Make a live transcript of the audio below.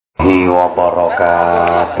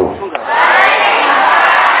wabarakatuh.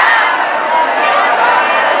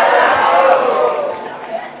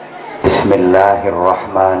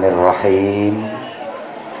 Bismillahirrahmanirrahim.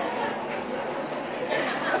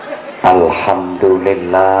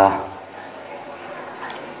 Alhamdulillah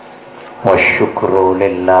wasyukru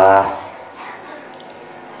lillah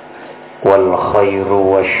wal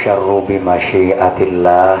khairu wasyarru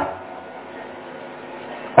bimasyiatillah.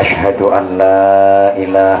 Ashhadu an la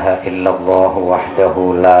ilaha illallah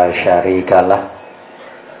wahdahu la syarikalah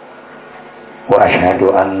wa ashhadu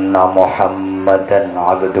anna Muhammadan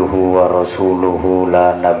abduhu wa rasuluhu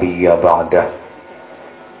la nabiyya ba'dah.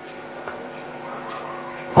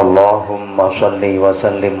 Allahumma salli wa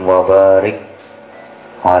sallim wa barik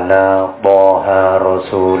ala Taha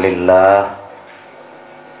Rasulillah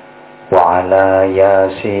wa ala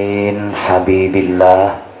Yasin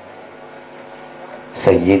Habibillah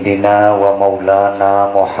Sayyidina wa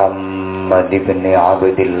Maulana Muhammad ibn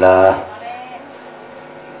Abdillah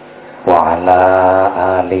wa ala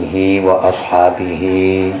alihi wa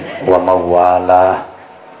ashabihi wa mawalah.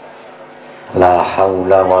 La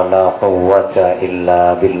hawla wa la quwwata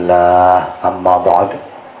illa billah. Amma ba'd.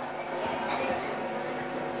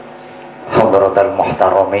 Hadratal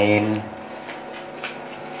muhtaramin,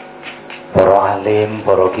 para alim,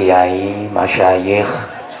 para kiai, masyayikh,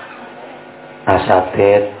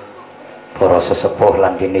 asatid, para sesepuh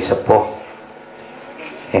lan dini sepuh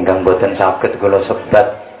ingkang boten saged kula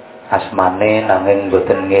sebat asmane nanging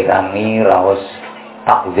boten ngirangi raos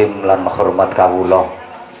takzim lan hormat kawula.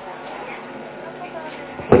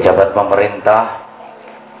 Pejabat pemerintah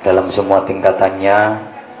dalam semua tingkatannya,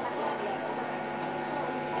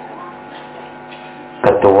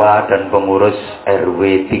 ketua dan pengurus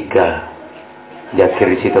RW 3 Jakir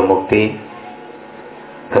Sitomukti,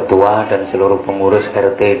 ketua dan seluruh pengurus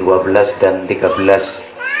RT 12 dan 13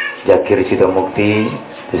 Jakir Sitomukti,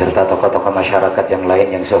 beserta tokoh-tokoh masyarakat yang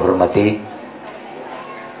lain yang saya hormati,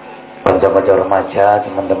 kanca-kanca remaja,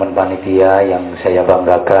 teman-teman panitia yang saya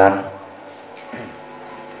banggakan,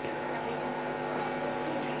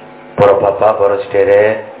 para bapak, para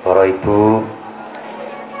sederek, para ibu,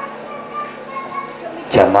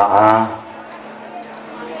 jamaah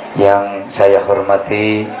yang saya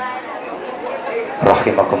hormati,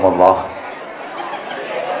 rahimakumullah.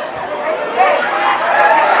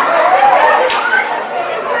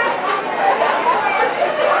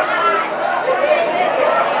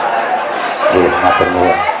 Matur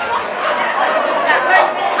nuwun.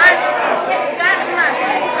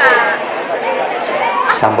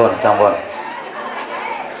 Sampun.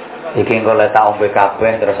 Iki engko lek tak ombe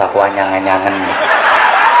kabeh terus aku anyang-anyangen.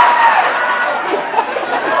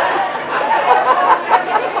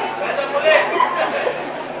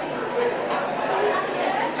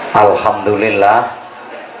 Alhamdulillah,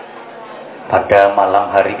 pada malam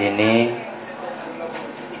hari ini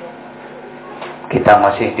kita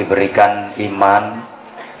masih diberikan iman,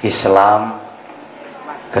 Islam,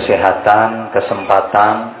 kesehatan,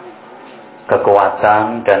 kesempatan,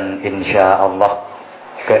 kekuatan, dan insya Allah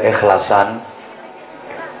keikhlasan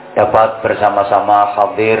dapat bersama-sama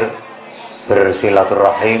hadir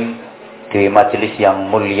bersilaturahim di majelis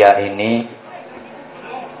yang mulia ini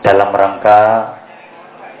dalam rangka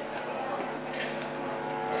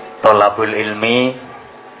tolabul ilmi,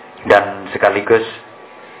 dan sekaligus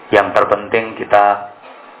yang terpenting kita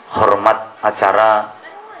hormat acara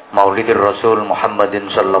Maulidir Rasul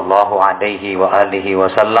Muhammadin sallallahu alaihi wa alihi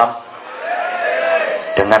wasallam,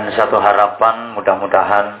 dengan satu harapan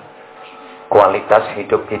mudah-mudahan kualitas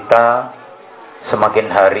hidup kita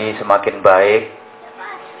semakin hari semakin baik,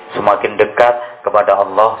 semakin dekat kepada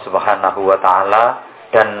Allah Subhanahu wa taala,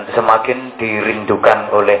 dan semakin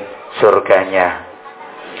dirindukan oleh surganya.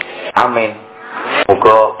 Amin.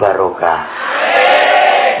 Muga barokah.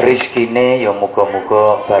 Rizkine ya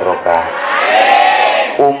muga-muga barokah.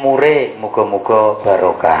 Umure muga-muga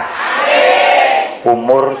barokah.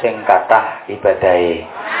 Umur sing kathah ibadahe.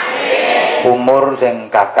 Umur sing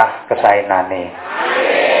kathah kesaenane.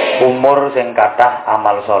 Umur sing kathah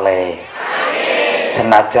amal soleh.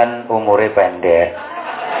 Senajan umure pendek.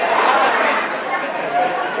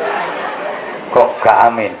 Kok gak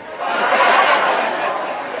amin?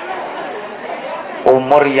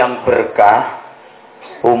 Umur yang berkah,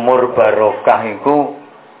 umur barokah iku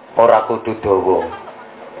ora kudu dawa,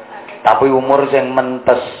 tapi umur sing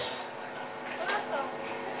mentes.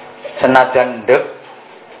 Senajan ndek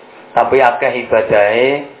tapi akeh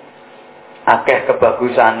ibadahe, akeh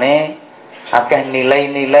kebagusane, akeh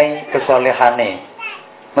nilai-nilai kesolehane.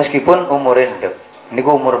 Meskipun umur ndek,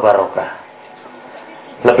 niku umur barokah.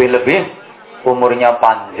 Lebih-lebih umurnya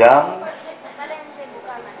panjang,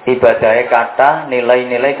 ibadahnya kata,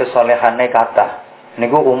 nilai-nilai kesolehannya kata.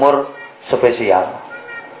 Niku umur spesial.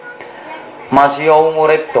 Masih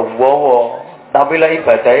umure dawa, tapi lah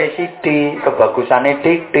ibadahnya sithik, kebagusane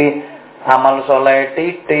titik, amal soleh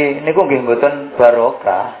titik, niku nggih mboten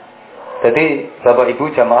barokah. Jadi Bapak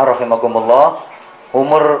Ibu jamaah rahimakumullah,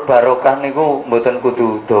 umur barokah niku mboten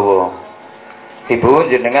kudu dawa.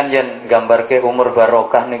 Ibu jenengan yen gambarke umur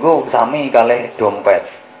barokah niku sami kalih dompet.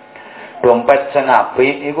 Dompet sing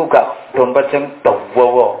apik iku gak dompet sing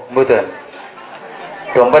dawa, mboten.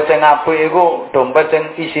 Dompet sing apik iku dompet sing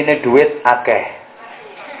isine dhuwit akeh.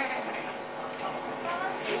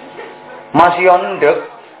 Masih ndek,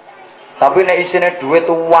 tapi nek isine dhuwit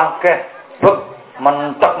akeh, bek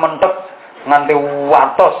mentek-mentek nganti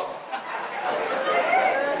watos.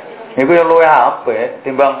 Niku ya luwih apik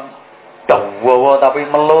timbang dawa tapi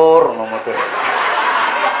melur ngono to.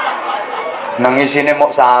 Nang isine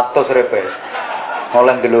mok 100 repe.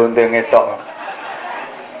 Oleh ndelonte ngetok.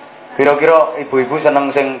 Kira-kira ibu-ibu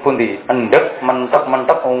seneng sing pundi? Endek,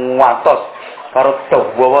 mentek-mentek watos karo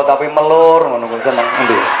dawa tapi melur ngono kuwi seneng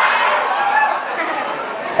endi?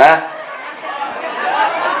 Hah?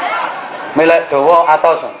 Milih dawa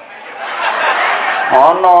atos.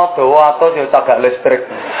 Ana dawa atos ya cagak listrik.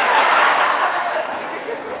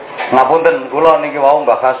 Ngapunten, kula niki wau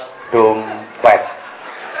bahas dompet.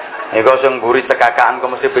 Iku sing mburi cekakaan kok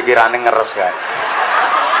mesti pikirane ngeres kae.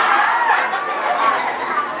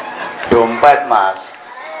 Dompet, Mas.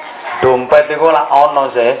 Dompet iku lak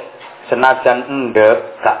ana sih. Senajan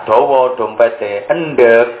endek, gak dawa dompete,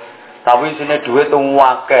 endek. Tapi isine dhuwit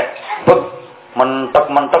akeh. Bek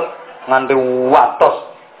mentek-mentek nganti watos.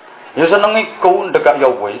 Ya seneng iku ndek ya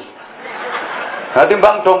wis. Nah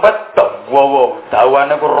timbang dompet dawa,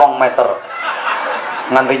 dawane ku 2 meter.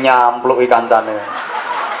 Nganti nyampluk kancane.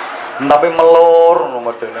 Tapi melur ngono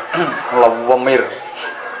modele. Lewemir.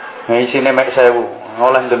 Nah isine mek 1000,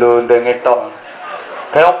 oleh ndelonte ngetok.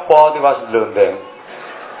 Kaya apa tiwas ndelonte?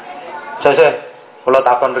 Seseh, kula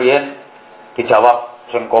takon riyen dijawab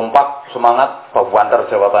sing kompak, semangat,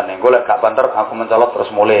 banter jawabane. Engko lek gak banter aku mencolot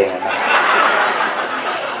terus mulai.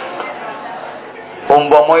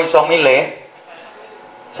 Umpama iso milih,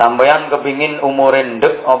 sampeyan kepingin umure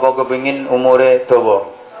ndek apa kepingin umure dawa?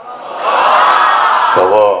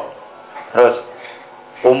 Dawa. Terus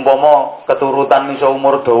umpama keturutan iso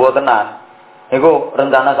umur dawa tenan, iku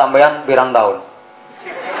rencana sampeyan pirang tahun?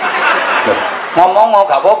 Ngomong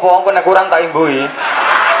gak apa-apa, engko nek kurang tak imbuhi.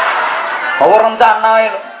 Apa rencana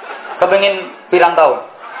kepingin pirang tahun?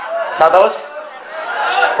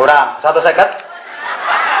 100? Kurang,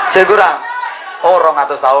 150? Sing kurang. Oh,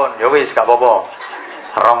 200 tahun. Ya wis gak apa-apa.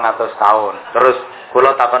 200 tahun. Terus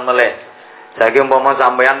kula takon melih. Saiki umpama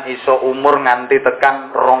sampeyan iso umur nganti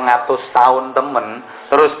tekan 200 tahun temen,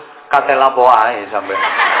 terus kate lapo ae sampeyan.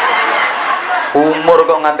 Umur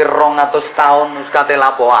kok nganti 200 tahun wis kate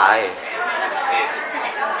lapo ae.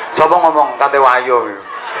 Coba ngomong kate wayo iki.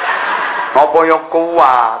 Apa ya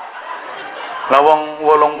kuat? Lah wong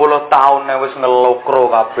 80 taun wis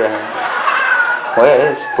ngelokro kabeh.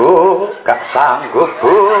 Wes Bu, gak sanggup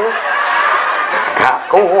Bu.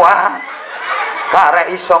 Gak kuat.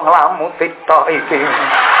 Karek iso nglamuti tok iki.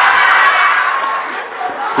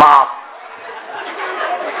 Maaf.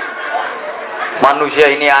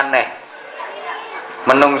 Manusia ini aneh.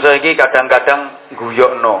 Menungso iki kadang-kadang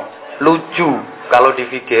guyokno, lucu kalau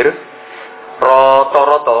dipikir.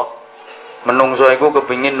 Rata-rata menungso iku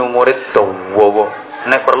kepingin umure dawa.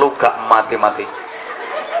 Nek perlu gak mati-mati.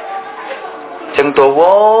 Sing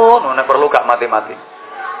dawa nek perlu gak mati-mati.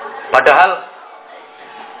 Padahal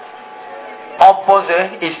apa sih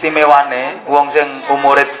istimewane wong sing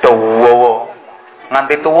umure dawa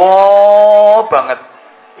nganti tuwa banget?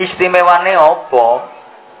 Istimewane apa?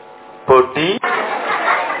 Bodi,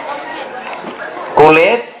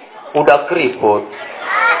 kulit udah keriput,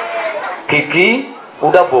 gigi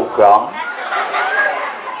udah bogang,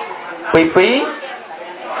 pipi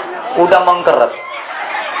udah mengkeret,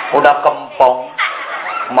 udah kempong,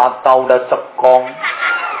 mata udah cekong.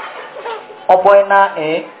 Apa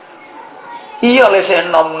enake? Iya le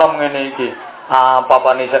sik nom-nom ngene iki.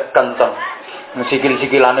 Apa-apane sik kenceng.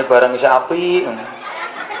 Sikil-sikilane barang isih apik.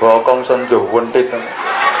 Bokong senjo wentit.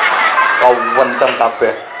 Kawenceng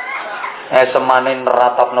kabeh. Esemane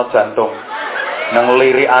neratapno jantung. Nang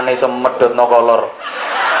lirikane semedhotno kolor.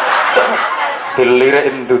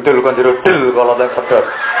 Dilirik ndudul kon jero del kolor pedhot.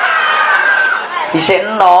 Isih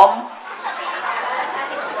enom.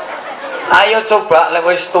 Ayo coba lek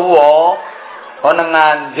wis tuwa, ana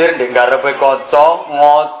nganjir ndek garepe kaca,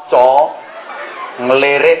 ngaca,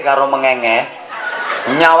 ngelirik karo mengengeh,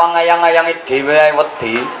 nyawang ayang-ayange dhewe ae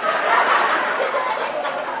wedi.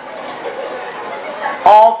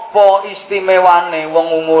 Apa istimewane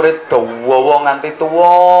wong umure dawa nganti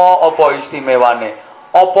tuwa? Apa istimewane?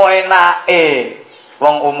 Apa enake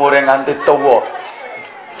wong umure nganti tuwa?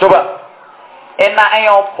 Coba. Enake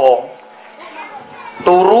apa?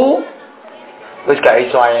 Turu wis gak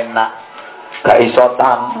iso enak. Gak iso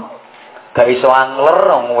tam. Gak iso angler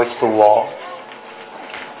wong wis tuwa.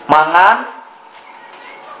 Mangan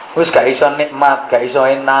wis gak iso nikmat, gak iso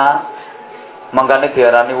enak. Mangkane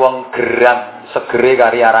diarani wong gerang, segere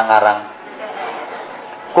kari arang-arang.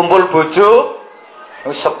 Kumpul bojo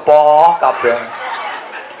wis sepoh kabeh.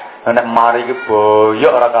 Nek mari ki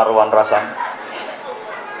boyok ora karuan rasane.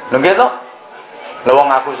 Lho nggih to? Lha wong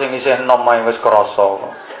aku sing isih enom ae wis krasa.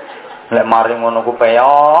 Nek mari ngono ku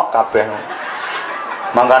peyok kabeh.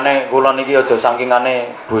 Mangkane kula niki aja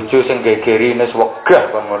sangkingane bojo sing gegeri wis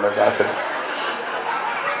wegah kon ngono asli.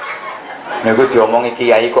 Nek diomongi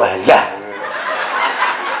kiai kok halah.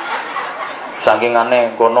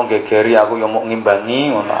 Sangkingane kono gegeri aku yo mok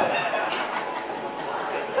ngimbangi ngono.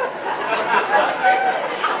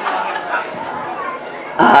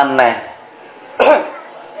 Aneh.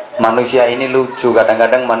 Manusia ini lucu,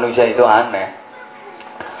 kadang-kadang manusia itu aneh.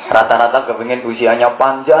 Rata-rata kepingin usianya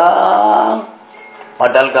panjang.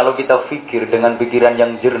 Padahal kalau kita pikir dengan pikiran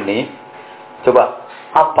yang jernih, coba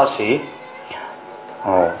apa sih?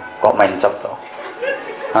 Oh, kok mencet toh?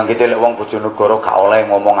 Nang kita lek wong Bojonegoro gak oleh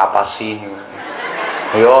ngomong apa sih?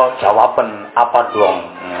 Yo jawaban apa dong?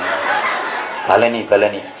 Baleni.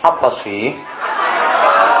 Apa sih?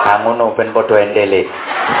 Ngono ben padha endele.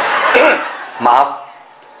 Maaf,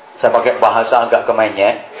 saya pakai bahasa agak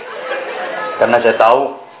kemenyek. Karena saya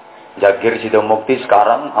tahu Jagir Sidomukti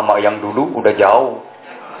sekarang sama yang dulu udah jauh.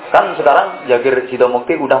 Kan sekarang Jagir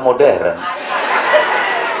Sidomukti udah modern.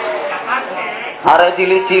 Arek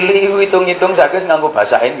cili-cili hitung-hitung sakit nganggo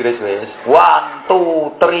bahasa Inggris wis. 1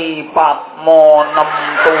 2 3 4 5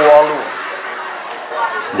 6 7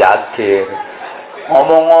 8. Jagir.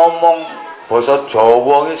 Ngomong-ngomong basa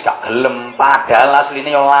Jawa wis gak gelem, padahal asline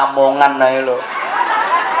yo Lamongan ae lho.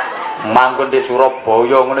 Manggon di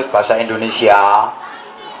Surabaya ngono bahasa Indonesia.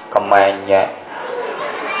 Kemenyek.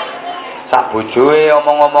 Sak bojoe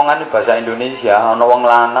omong-omongan bahasa Indonesia, ana wong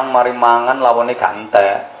lanang mari mangan lawane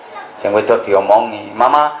gantek. Yang wedok diomongi,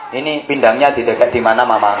 "Mama, ini pindangnya didekat di mana,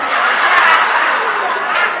 Mama?"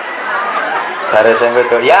 Dari sing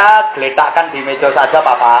wedok, "Ya, geletakkan di meja saja,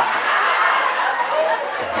 Papa."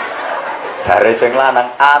 Dari sing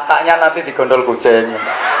lanang, "Ataknya nanti digondol kucing."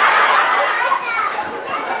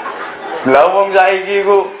 Lah wong saiki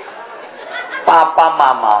ku papa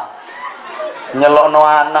mama nyelokno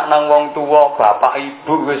anak nang wong tuwa, bapak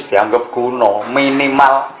ibu wis dianggap kuno,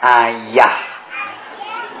 minimal ayah.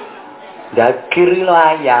 Jagir lo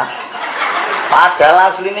ayah.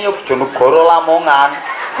 Padahal asline yo Bojonegoro Lamongan,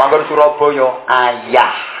 manggon Surabaya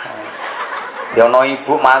ayah. Ya ana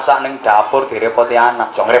ibu masak ning dapur direpoti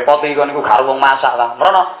anak. Jong repoti kon niku gak wong masak ta.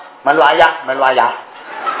 Mrono melu ayah.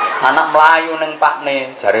 Anak melayu ning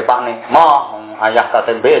pakne, jare pakne, "Moh, ayah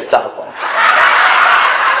kate becak kok."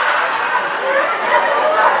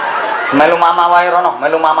 Melu mama wae rono,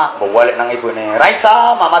 melu mama. Balik nang ibune.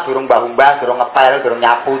 Raisa, mama durung mbah-mbah, durung ngepel, durung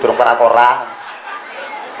nyapu, durung kora-kora.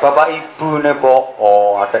 Bapak ibune kok,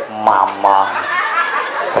 oh, adik mama.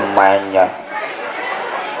 Kemenye.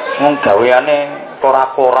 Wong gaweane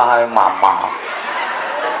kora-kora ae mama.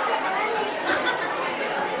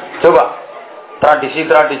 Coba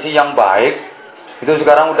tradisi-tradisi yang baik itu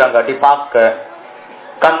sekarang udah nggak dipakai.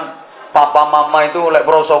 Kan papa mama itu lek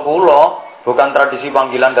proso kula bukan tradisi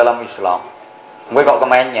panggilan dalam Islam. Gue kok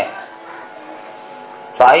kemenyek.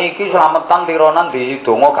 Saiki slametan tironan di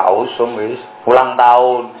donga gak usum wis. Ulang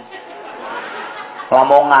tahun.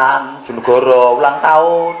 Lamongan, Bojonegoro ulang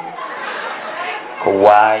tahun.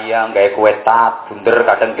 Kuwayang gawe kue tat, bunder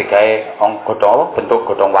kadang digawe godhong bentuk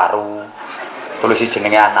godhong waru. Tulisi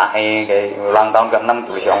jenenge anake gawe ulang tahun ke-6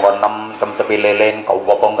 tulisi angka 6, tem-tepi lilin,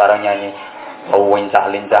 kawopong karo nyanyi. Oh,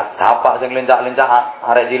 lincah-lincah. Bapak sing lincah-lincah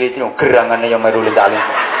arek cilik-cilik gerangane yo meru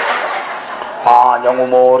lincah-lincah. Panjang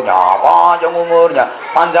umurnya.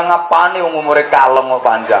 Panjang apane wong umure kalem kok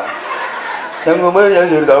panjang. Yang umurnya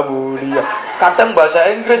sudah mulia. Kadang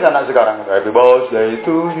bahasa Inggris anak sekarang. Happy birthday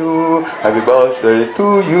to you. Happy birthday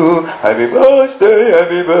to you. Happy birthday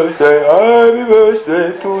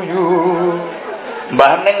to you.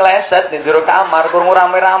 Mbah ning leset di jero kamar kurang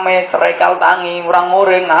rame-rame cerekal tangi, urang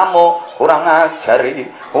muring ngamuk, kurang ngajari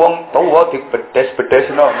wong tuwa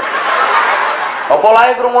dibedes-bedesno. Apa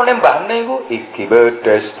lae krungune mbahne iku iki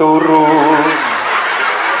bedes turu.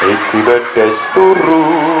 Iki bedes turu.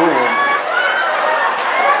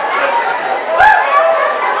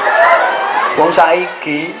 Wong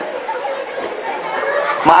saiki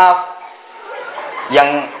Maaf, yang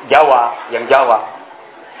Jawa.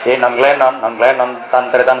 Nang Glenon,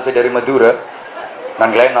 tantretan dari Madura. Nang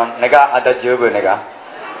Glenon, neka ada Jawa neka.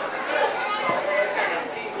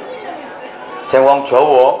 Sing wong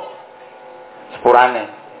Jawa sepurane,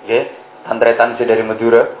 nggih, tantretan dari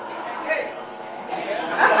Madura.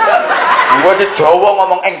 Gua di Jawa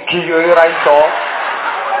ngomong enggi yo ora iso.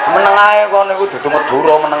 Meneng ae kon niku dudu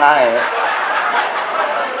Madura meneng ae.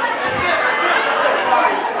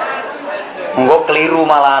 Engko keliru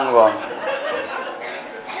malahan kon.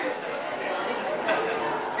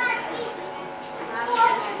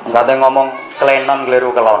 Kate ngomong klenon keliru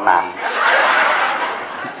kelonan.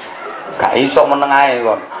 Gak iso meneng ae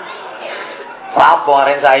kon. Apa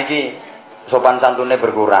arek saiki sopan santune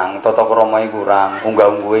berkurang, tata kramae kurang,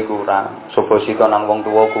 unggah-ungguhe kurang, sapa sita nang wong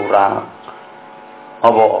tuwa kurang.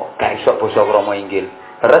 Apa gak iso basa krama inggil.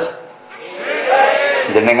 Terus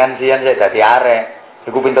jenengan sian sik dadi arek.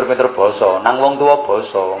 Iku pinter-pinter basa, nang wong tuwa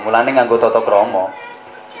basa, mulane nganggo tata krama.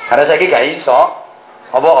 Karena saiki gak iso.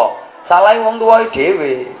 Apa? Salah wong tuwa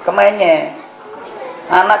dhewe, kemenye.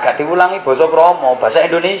 Anak gak diulangi basa krama, bahasa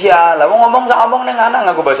Indonesia. Lah wong ngomong sak omong ning anak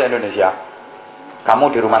nganggo bahasa Indonesia.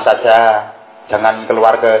 Kamu di rumah saja, jangan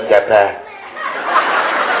keluar ke jabah.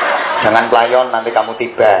 Jangan pelayon nanti kamu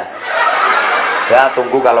tiba. Ya,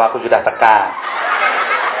 tunggu kalau aku sudah tekan.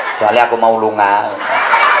 Soalnya aku mau lunga.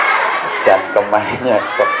 Dan kemahnya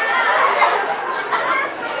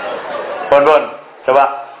Bon, coba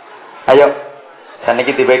ayo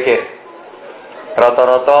saniki dipikir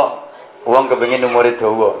rata-rata wong kepengin umure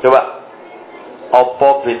dawa. Coba apa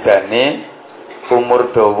bedane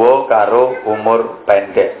umur dawa karo umur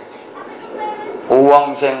pendek?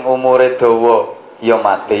 Wong sing umure dawa ya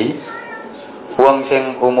mati, wong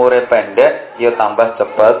sing umure pendek ya tambah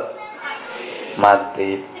cepet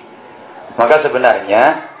mati. Maka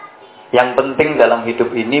sebenarnya yang penting dalam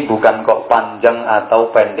hidup ini bukan kok panjang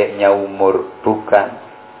atau pendeknya umur, bukan.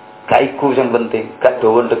 Gak iku yang penting, gak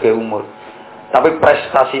dawa ndeke umur. Tapi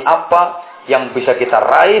prestasi apa yang bisa kita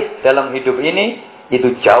raih dalam hidup ini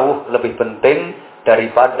itu jauh lebih penting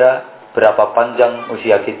daripada berapa panjang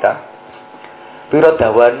usia kita. Piro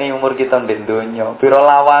dawane umur kita ndek donya, piro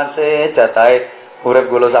lawase jatahe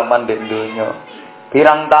urip kula sampean ndek donya.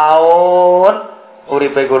 Pirang taun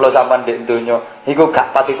uripe kula sampean ndek donya iku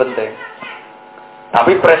gak pati penting.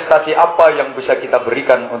 Tapi prestasi apa yang bisa kita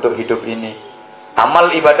berikan untuk hidup ini?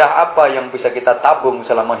 Amal ibadah apa yang bisa kita tabung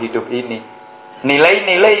selama hidup ini?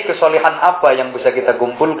 Nilai-nilai kesolehan apa yang bisa kita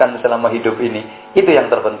kumpulkan selama hidup ini? Itu yang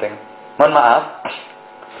terpenting. Mohon maaf,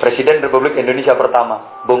 Presiden Republik Indonesia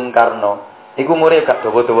pertama, Bung Karno, iku umure gak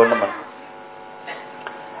dawa-dawa nemen.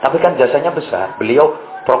 Tapi kan jasanya besar. Beliau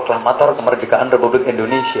proklamator kemerdekaan Republik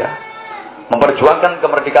Indonesia. Memperjuangkan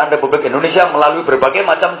kemerdekaan Republik Indonesia melalui berbagai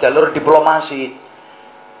macam jalur diplomasi.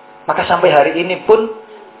 Maka sampai hari ini pun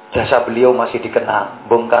jasa beliau masih dikenal,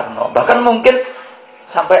 Bung Karno. Bahkan mungkin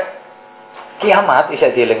sampai kiamat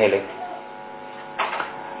bisa dieling-eling.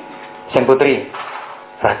 Sing putri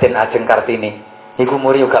Raden Ajeng Kartini, iku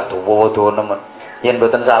umure gak tuwa-tuwa nemen. Yen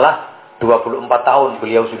mboten salah, 24 tahun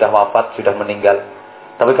beliau sudah wafat, sudah meninggal.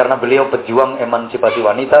 Tapi karena beliau pejuang emansipasi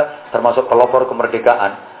wanita, termasuk pelopor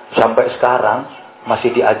kemerdekaan, sampai sekarang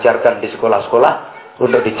masih diajarkan di sekolah-sekolah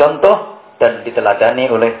untuk dicontoh dan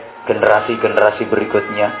diteladani oleh generasi-generasi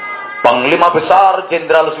berikutnya. Panglima Besar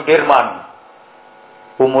Jenderal Sudirman,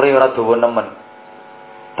 umurnya ora dawa nemen,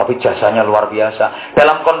 tapi jasanya luar biasa.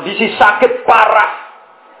 Dalam kondisi sakit parah,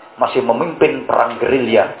 masih memimpin perang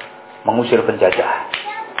gerilya, mengusir penjajah.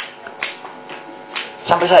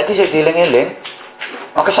 Sampai saat ini saya dieling-eling.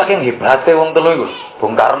 Maka saking hebatnya wong telu iku,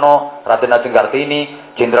 Bung Karno, Raden Ajeng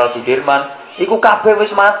Kartini, Jenderal Sudirman, iku kabeh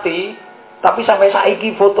wis mati, tapi sampai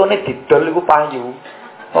saiki fotone didol iku payu.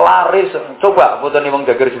 Laris, coba fotone wong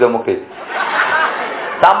Jager Sida Mukti.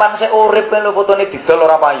 Sampeyan sik urip lho fotone didol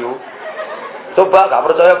ora payu. Coba gak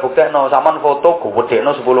percaya buktekno, sampean foto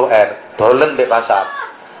gedhekno 10R, dolen ndek pasar.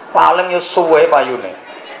 Paling yo suwe payune.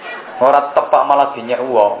 Ora tepak malah dinyek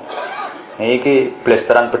wong. Iki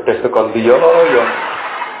blasteran bedes tekan ndi yo.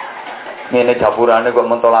 Ngene dapurane kok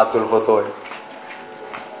mentoladul fotoe.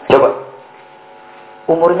 Coba.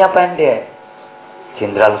 Umurnya pendek.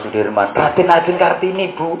 Jenderal Sudirman, Raden Ajeng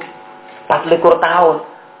Kartini, Bu, 24 tahun.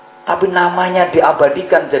 Tapi namanya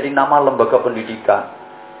diabadikan jadi nama lembaga pendidikan.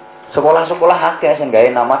 Sekolah-sekolah akeh sing gawe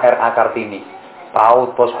nama RA Kartini.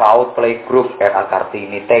 PAUD, pos PAUD, playgroup RA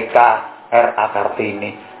Kartini, TK RA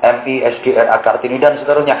Kartini, MI SD RA Kartini dan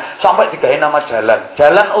seterusnya. Sampai digawe nama jalan.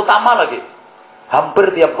 Jalan utama lagi.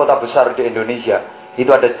 Hampir tiap kota besar di Indonesia itu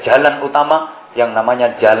ada jalan utama yang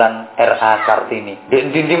namanya Jalan RA Kartini. Di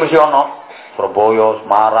endi-endi mesti ono. Surabaya,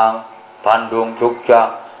 Semarang, Bandung, Jogja,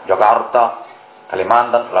 Jakarta,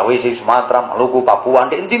 Kalimantan, Sulawesi, Sumatera, Maluku, Papua,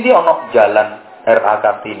 inti-inti ono jalan RA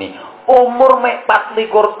Kartini. Umur mek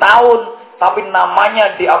 24 tahun, tapi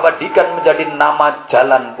namanya diabadikan menjadi nama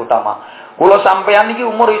jalan utama. Kulo sampean iki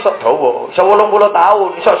umur isok dawa, iso 80 tahun,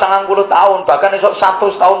 iso 90 tahun, bahkan isok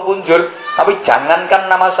 100 tahun punjul, tapi jangankan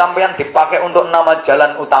nama sampean dipakai untuk nama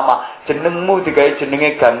jalan utama. Jenengmu digawe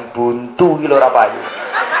jenenge Gang Buntu iki lho ora payu.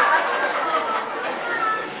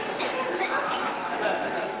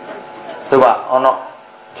 Coba ono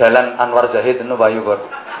jalan Anwar Zahid itu payu kok.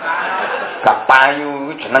 Gak payu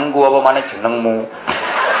jenengku apa maneh jenengmu.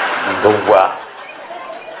 Ndungwa.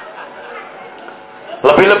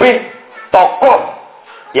 Lebih-lebih tokoh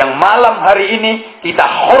yang malam hari ini kita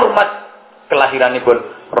hormat kelahiranipun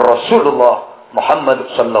Rasulullah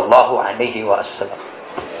Muhammad sallallahu alaihi wasallam.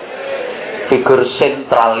 Figur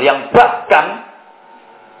sentral yang bahkan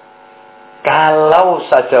kalau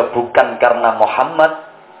saja bukan karena Muhammad,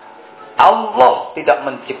 Allah tidak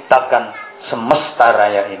menciptakan semesta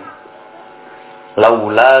raya ini.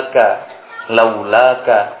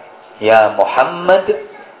 Laulaka ya Muhammad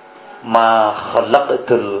ma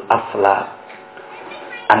khalaqtul aflaq.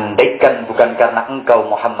 Andaikan bukan karena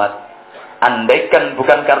engkau Muhammad, andaikan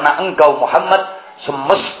bukan karena engkau Muhammad,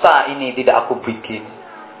 semesta ini tidak aku bikin.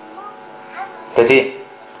 Jadi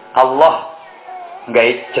Allah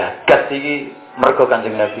gawe jagat iki mergo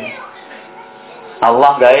Kanjeng Nabi.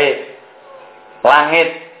 Allah gawe langit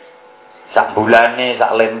sak bulane,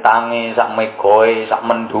 sak lentange, sak megoe, sak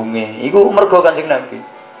mendunge, iku mergo Kanjeng Nabi.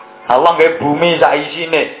 Allah gawe bumi sak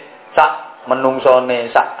isine, sak menungsone,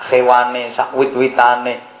 sak hewane, sak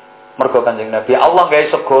wit-witane, mergo Kanjeng Nabi. Allah gawe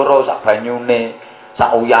segara sak banyune,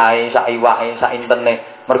 sak uyahe, sak iwake, sak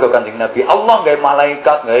intene, mergo Kanjeng Nabi. Allah gawe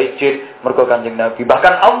malaikat, gawe jin, mergo Kanjeng Nabi.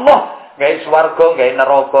 Bahkan Allah gawe swarga, gawe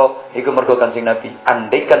neraka, iku mergo Kanjeng Nabi.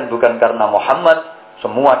 Andaikan bukan karena Muhammad,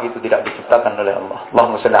 semua itu tidak diciptakan oleh Allah.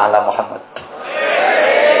 Allahumma shalli ala Muhammad.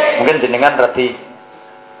 Mungkin jenengan rati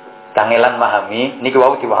kangelan memahami niki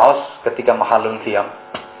wau diwaos ketika mahalul qiyam.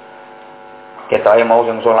 Ketoke mau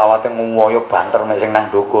sing selawate nguwoyo banter mek sing nang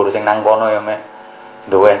dhukur, sing nang kono ya mek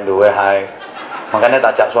duwe-duwe hae. Makanya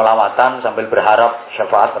tak ajak selawatan sambil berharap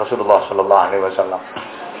syafaat Rasulullah sallallahu alaihi wasallam.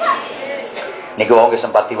 Niki wau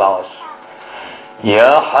sempat diwaos.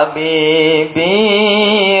 Ya Habibi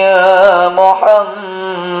ya Muhammad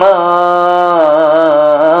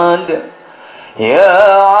ya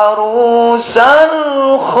arusal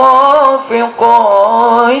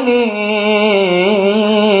khafiqaini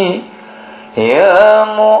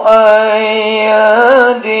ya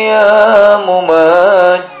muayyad ya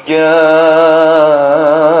mumajjad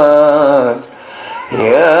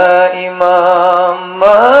ya imam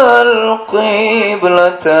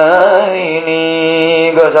al-qiblataini.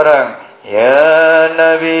 Gak sarang ya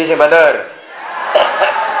Nabi si Badar.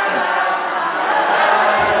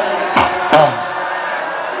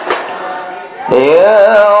 Ya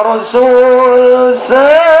Rasul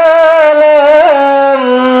salam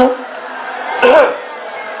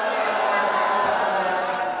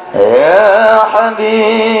ya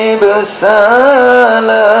Habib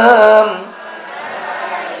salam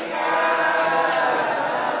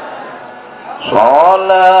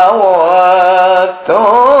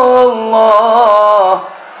salawatullah.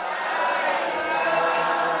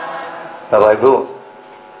 Bapak Ibu,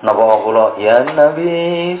 napa kula ya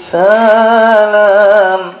Nabi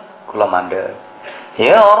salam kula mandeg.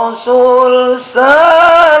 Ya Rasul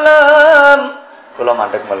salam kula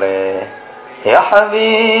mandeg meleh. Ya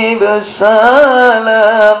Habib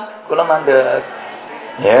salam kula mandeg.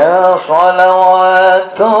 Ya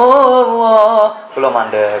salawatullah kula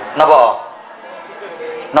mandeg. Napa?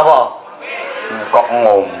 Kok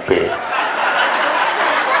ngombe?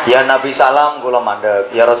 Ya Nabi salam kula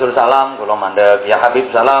mandeg, ya Rasul salam kula mandeg, ya Habib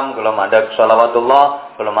salam kula mandeg,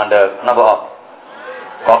 shalawatullah kula mandeg. Napa?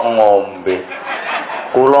 Kok ngombe?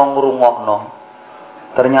 Kula ngrungokno.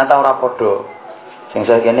 Ternyata ora padha. Sing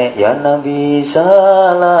saya kene ya Nabi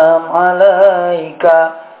salam alaika.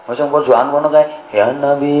 Mosok pojokan ngono kae. Ya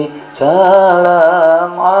Nabi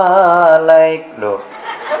salam alaik. Lho.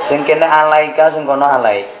 Sing kene alaika, sing kono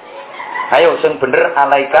alaik. Ayo sing bener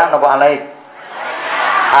alaika napa alaik?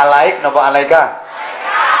 Alaik napa alaika?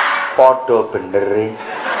 Padha bener.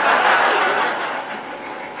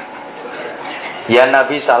 Ya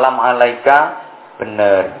Nabi salam alaika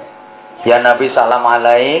bener. Ya Nabi salam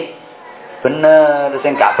alaik bener.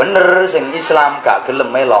 Sing gak bener, sing Islam gak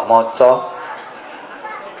gelem melok maca.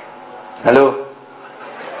 Halo.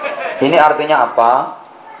 Ini artinya apa?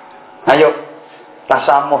 Ayo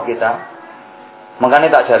tasamuh kita.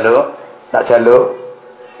 Makanya tak jaluk.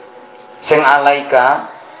 Sing alaika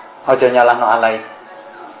aja nyalahno alaik.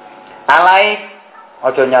 Alaik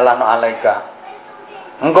aja nyalahno alaika.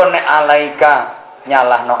 Engko nek alaika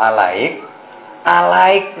nyalahno alaik,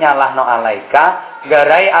 alaik nyalahno alaika,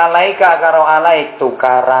 garai alaika karo alaik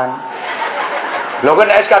tukaran. Lho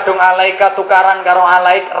nek kadung alaika tukaran karo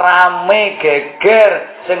alaik rame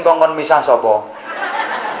geger, sing kongkon misah sapa?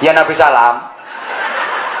 Ya Nabi salam.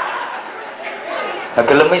 Nah,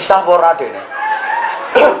 gelem misah apa ora dene?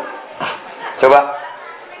 Coba.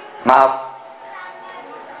 Maaf.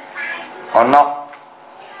 Ono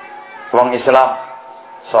wong Islam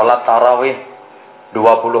salat tarawih 20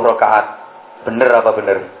 rakaat. Bener apa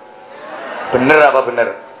bener? Bener apa bener?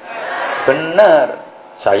 Bener.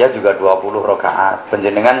 Saya juga 20 rakaat.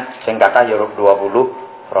 Panjenengan sing kata ya 20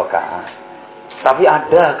 rakaat. Tapi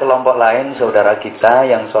ada kelompok lain saudara kita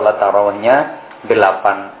yang sholat tarawihnya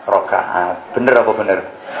 8 rakaat. Bener apa bener?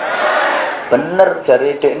 Bener,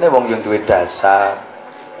 jare dekne wong yang duwe dasar.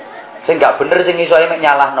 Sing gak bener sing iso mek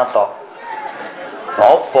nyalahno tok.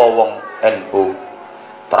 Apa wong NU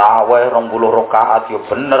tarawih 20 rakaat ya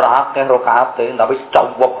bener akeh rakaate, tapi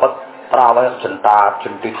cowepet tarawih jentat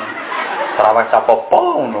jentit. Tarawih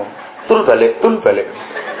sapopo ngono. Tul balik.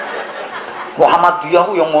 Muhammadiyah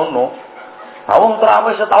ku yang ngono. Wong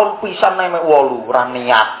tarawih setahun pisan nek mek 8 ora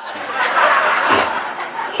niat.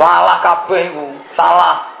 Salah kabeh iku,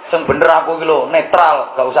 salah. Sing bener aku iki lho,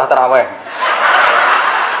 netral, gak usah tarawih.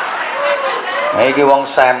 Nah, iki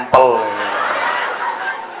wong sampel.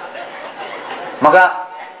 Maka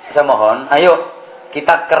saya mohon, ayo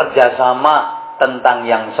kita kerjasama tentang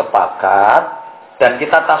yang sepakat dan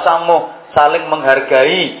kita tasamuh, saling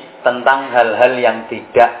menghargai tentang hal-hal yang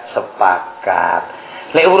tidak sepakat.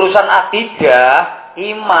 Lek urusan akidah,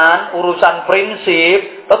 iman, urusan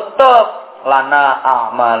prinsip, tetap lana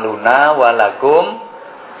a'maluna walakum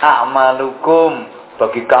a'malukum,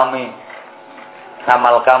 bagi kami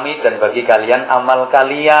amal kami dan bagi kalian amal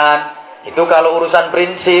kalian. Itu kalau urusan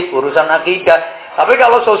prinsip, urusan akidah. Tapi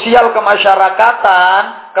kalau sosial kemasyarakatan,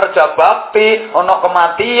 kerja bakti, ono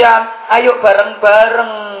kematian, ayo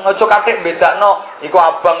bareng-bareng. Ojo katik bedakno, iko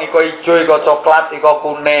abang, iko ijo, iko coklat, iko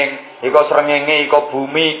kuning, iko srengenge, iko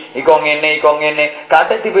bumi, iko ngene.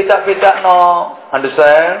 Katik dibedak-bedakno.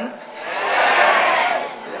 Understand?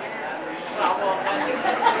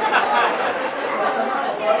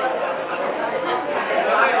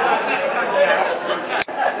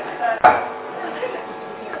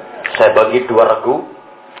 Saya bagi 2 regu.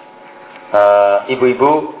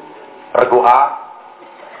 Ibu-ibu regu A,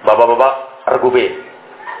 bapak-bapak regu B.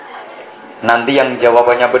 Nanti yang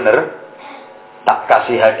jawabannya benar, tak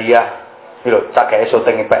kasih hadiah. Lho, tak kayak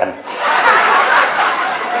syuting IPN.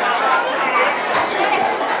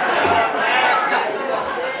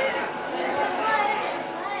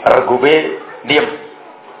 Regu B diem,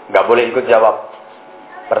 nggak boleh ikut jawab.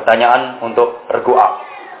 Pertanyaan untuk regu A.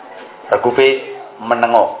 Regu B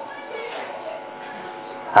menengok.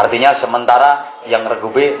 Artinya sementara yang regu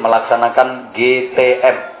B melaksanakan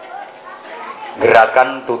GTM,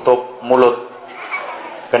 gerakan tutup mulut.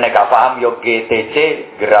 Kena gak paham yo GTC,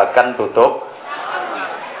 gerakan tutup.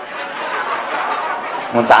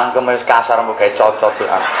 Muntangkem wis kasar mbok gawe cocot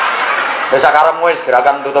ya. Wis sakarepmu wis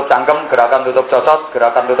gerakan tutup cangkem, gerakan tutup cocot,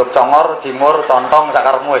 gerakan tutup congor, cimur, tontong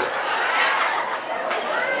sakarepmu wis.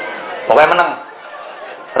 Pokoke meneng.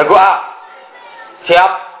 Regu A.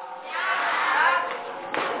 Siap.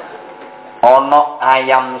 Ono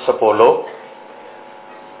ayam 10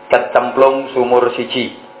 kecemplung sumur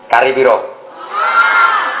siji. Kari piro?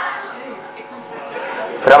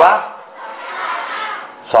 Berapa?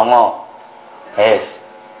 9.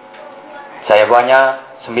 Saya punya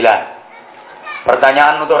 9.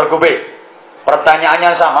 Pertanyaan untuk regu B.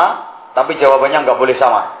 Pertanyaannya sama, tapi jawabannya nggak boleh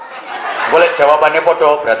sama. Boleh jawabannya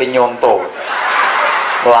podo, berarti nyonto.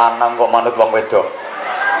 Lanang kok manut wong wedok.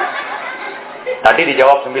 Tadi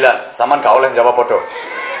dijawab 9, saman gak oleh jawab podo.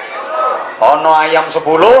 Ono ayam 10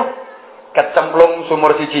 kecemplung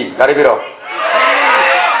sumur siji. Kari piro?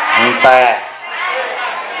 Entek.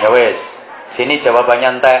 Ya wis. Sini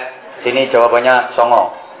jawabannya entek, sini jawabannya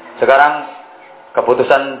 9. Sekarang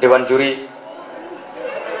keputusan dewan juri.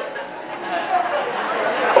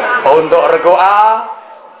 Untuk regu A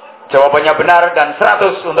jawabannya benar dan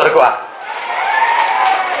 100 untuk regu A.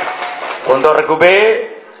 Untuk regu B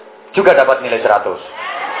juga dapat nilai 100.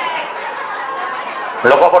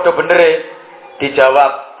 Lho kok padha bener e?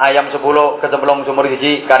 Dijawab ayam 10 kecemplung sumur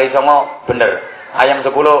siji kari 9 bener. Ayam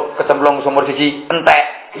 10 kecemplung sumur siji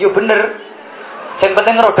entek. Yo bener. Sing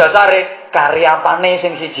penting ro dasare kari apane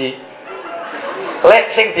sing siji.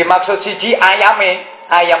 Lek sing dimaksud siji ayame,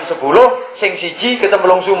 ayam 10 sing siji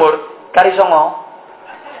kecemplung sumur kari 9.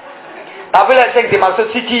 Tapi lek sing dimaksud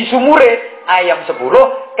siji sumure ayam 10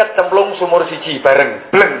 kecemplung sumur siji bareng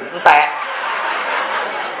bleng entek.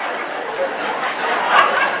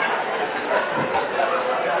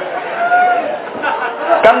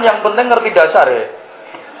 Kan yang penting ngerti dasar ya.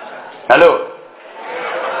 Halo.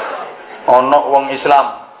 Ono wong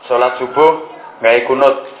Islam salat subuh gawe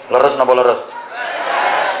kunut, leres napa leres?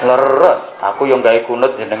 Leres. Aku yang gawe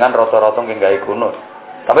kunut jenengan rata-rata nggih gawe kunut.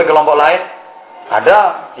 Tapi kelompok lain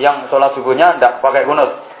ada yang sholat subuhnya ndak pakai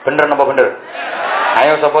kunut. Bener napa bener?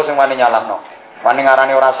 Ayo sapa sing wani nyalahno? Wani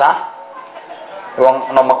ngarani ora sah?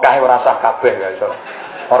 Wong nang Mekah ora sah kabeh ya iso.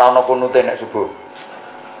 Ora ana kunute nek subuh.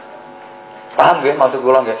 Paham nggih maksud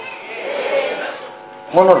kula nggih?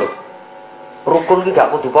 Ngono lho. Rukun iki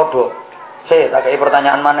gak kudu padha. Tak kei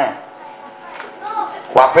pertanyaan mana?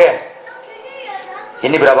 Kabeh.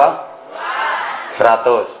 Ini berapa?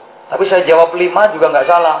 100. Tapi saya jawab 5 juga nggak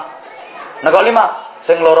salah. Nah kalau 5,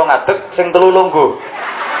 sing loro ngadeg, sing telu lungguh.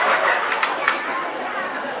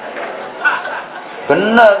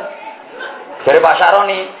 Bener. Dari Pak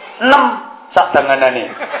Saroni 6 sak danganane.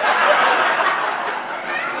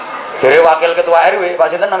 Dari wakil ketua RW, Pak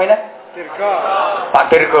sinten namanya? Dirgo. Pak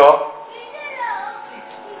Dirgo.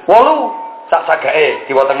 8 sak sagake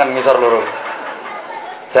kiwa tengen ngisor loro.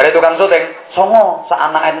 Dari tukang syuting, 9 sak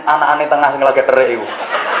anakane tengah sing lagi terik iku.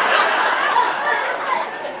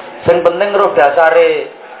 Sing penting roh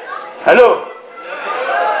dasare. Halo.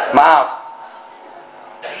 Maaf.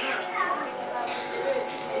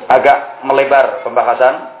 Agak melebar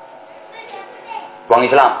pembahasan. Wong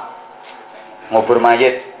Islam ngubur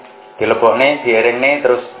mayit, dilebokne, dierengne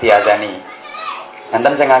terus diazani.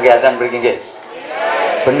 Enten sing ngangge azan mriki nggih.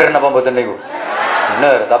 Bener napa mboten niku?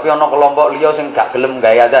 Bener, tapi ana kelompok liya sing gak gelem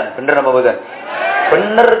gawe azan. Bener napa mboten?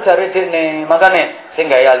 Bener jare dekne. Makane sing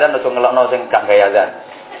gawe azan aja ngelokno sing gak gawe azan.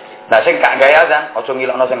 Nah sing gak gawe azan, aja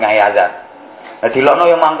ngilokno sing gawe azan. Nah dilokno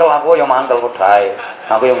yo mangkel aku yo mangkel padhae.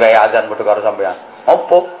 Aku yo gawe azan padha karo sampean.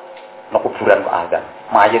 Opo? Nek kuburan kok azan.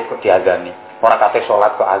 Mayit kok diazani. Ora kate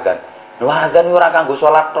salat kok azan. Lho azan ora kanggo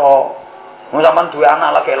salat tok. Wong sampean duwe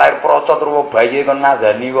anak lagi lahir procot terus bayi kon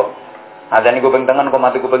ngazani kok. Azan iku ping tengen kok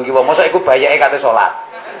mati kuping kiwa. Mosok iku bayake kate salat.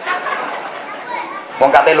 Wong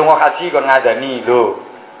kate lunga haji kon ngazani lho.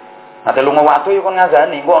 Kate lunga watu yo kon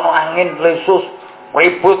ngazani. Engko ana angin lesus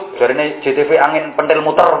ribut jarine JTV angin pentil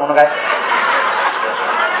muter ngono kae.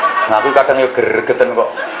 Nah aku kadang yo gregeten kok.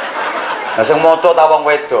 Lah sing maca ta wong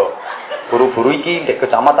wedok. Buru-buru iki ndek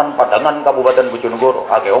Kecamatan Padangan Kabupaten Bojonegoro.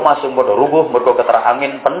 Akeh omah sing padha rubuh mergo keterak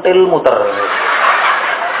angin pentil muter.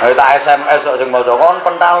 Ayo tak SMS kok sing maca kon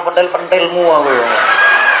pentil-pentilmu aku yo.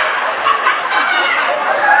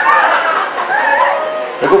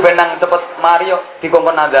 Iku benang cepet mari yo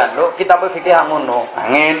dikongkon azan. Lho kitab fikih ngono.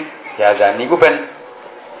 Angin diazani iku ben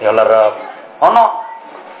ya lerep. Ono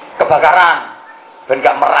kebakaran ben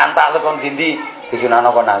gak merantak tekan dindi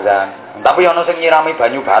disunahno kon azan. Tapi ono sing nyirami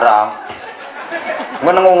banyu barang.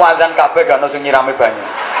 Meneng azan kabeh gak ono sing nyirami banyu.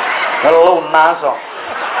 Ngelunas kok.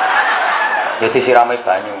 Jadi sirame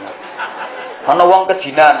banyu. Ana wong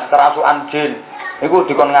kejinan, kerasukan jin. Iku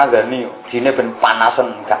dikon ngazani, jine ben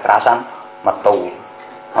panasen, gak kerasan metu.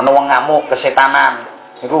 Ana wong ngamuk, kesetanan.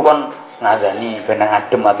 Iku kon ngazani ben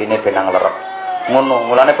ngadem atine ben lerep. Ngono,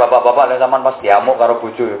 mulane bapak-bapak lek sampean pas diamuk karo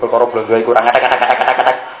bojo, perkara blonjo iku ora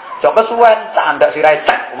ngatek-ngatek. Jok kesuwen candak sirahe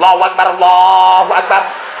cek. Allahu Akbar, Allahu Akbar.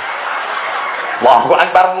 Allahu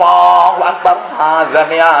Akbar, Allahu Akbar.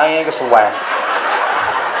 Azan ae kesuwen.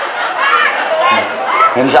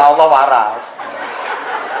 Insyaallah waras.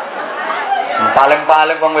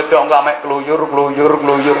 Paling-paling wong wedok engko amek kluyur.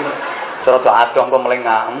 Serata adong kok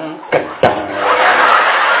melengah, gedeng.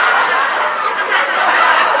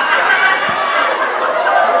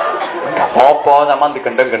 Gak apa-apa, sampean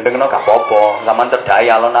digendeng-gendengno gak apa-apa. Sampean cedhak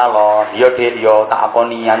alon-alon. Ya Dik, ya tak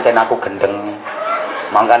akoni ancen aku gendeng.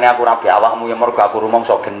 Mangkane aku rabi awakmu ya mergo aku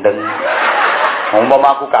rumangsa gendeng.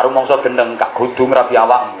 Umpama aku gak rumangsa gendeng, gak kudu rabi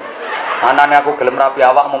awakmu. Anane aku gelem rabi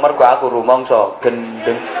awakmu mergo aku rumangsa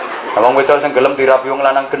gendeng. Wong wedok sing gelem dirabi wong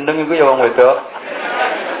lanang gendeng iku ya wong wedok.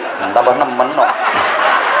 Tambah nemen kok.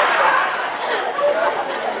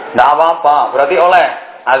 Ndak apa-apa, berarti oleh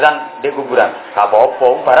azan di kuburan. Gak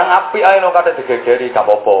apa-apa, barang apik ae lho kate digegeri gak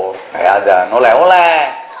apa-apa. Kayak azan oleh-oleh.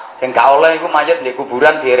 Sing gak oleh iku mayit di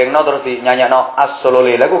kuburan dieringno terus dinyanyekno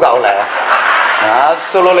as-sululi. Lha iku gak oleh. Nah,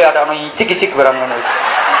 as-sululi ada ono icik-icik barang ngono.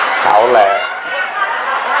 Gak oleh.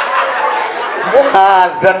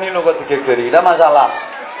 Azan ini lho kok digegeri, tidak masalah.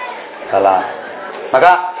 Salah.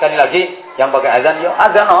 Maka sekali lagi yang pakai azan yo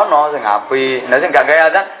azan ono sing apik. Nek sing gak gawe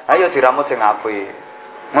azan, ayo diramut sing apik.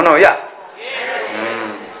 Ngono ya?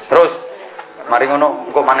 Terus mari ngono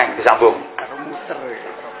engko maneh disambung.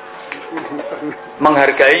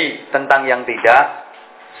 menghargai tentang yang tidak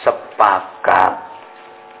sepakat.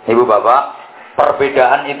 Ibu bapak,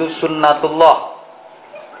 perbedaan itu sunnatullah.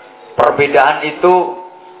 Perbedaan itu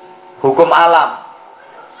hukum alam.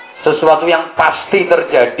 Sesuatu yang pasti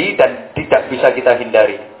terjadi dan tidak bisa kita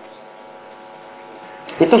hindari.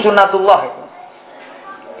 Itu sunnatullah itu.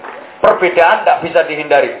 Perbedaan tidak bisa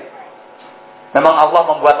dihindari. Memang Allah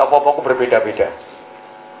membuat apa-apa berbeda-beda.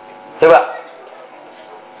 Coba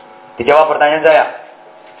dijawab pertanyaan saya.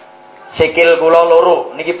 Sikil kula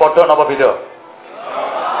loro niki padha napa beda?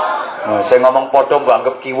 Saya ngomong padha mbok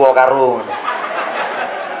anggap kiwa karo.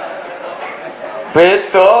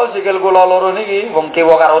 Beda sikil kula loro niki wong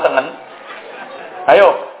kiwa karo tengen. Ayo,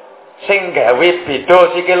 sing gawe beda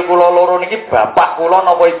sikil kula loro niki bapak kula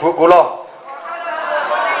napa ibu kula?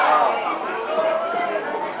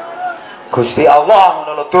 Gusti Allah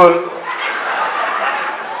ngono lho dul.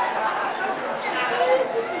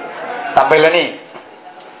 Tampilane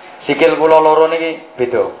sikil kula loro niki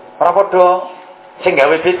beda. Ora padha. Sing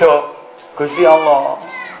gawe beda Gusti Allah.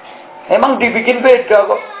 Emang dibikin beda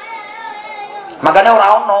kok. Makanya ora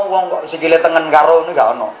ono wong kok sikile tengen karo niku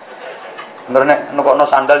gak ono. Bener nek nukokno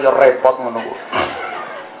sandal ya repot ngono ku.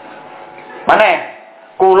 Maneh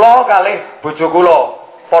kula kalih bojo kula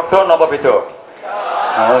padha napa beda?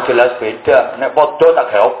 Oh jelas beda. Nek padha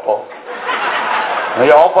tak gawe apa? Nah,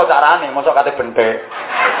 ya apa carane mosok kate bentek.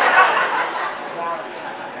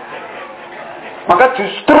 Maka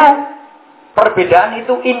justru perbedaan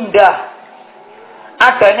itu indah.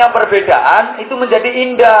 Adanya perbedaan itu menjadi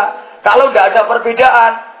indah. Kalau tidak ada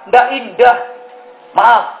perbedaan, tidak indah.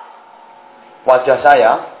 Maaf, wajah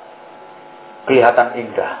saya kelihatan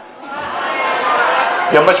indah.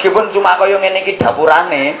 Ya meskipun cuma kaya ngene iki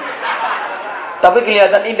dapurane, tapi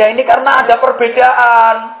kelihatan indah ini karena ada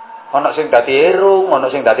perbedaan. Ono sing dadi irung, ono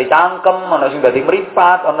sing dadi cangkem, ono sing dadi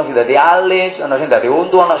mripat, ono sing dadi alis, ono sing dadi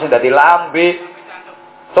untu, ono sing dadi lambe.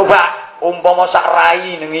 Coba umpama sak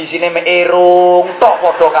rai ning isine mek irung tok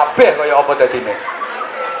padha kabeh kaya apa dadine.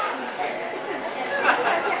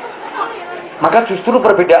 Maka justru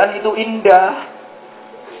perbedaan itu indah.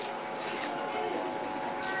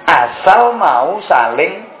 Asal mau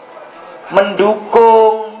saling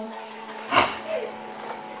mendukung.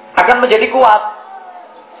 Akan menjadi kuat.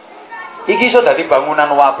 Iki iso dadi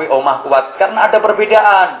bangunan wapi omah kuat karena ada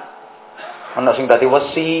perbedaan. Ana sing dadi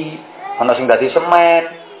wesi, ana sing dadi semen,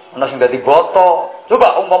 ana sing dadi boto.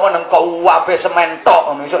 Coba umpama nang wape semen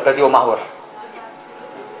tok ngono iso dadi omah ora.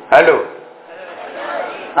 Halo.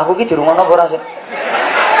 Aku ki durung ana ora sih.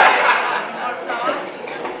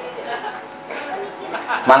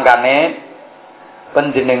 Mangkane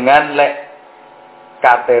panjenengan lek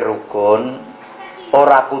kate rukun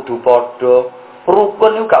ora kudu padha.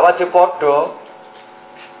 Rukun iku gak wajib padha.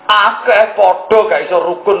 Akeh padha gak iso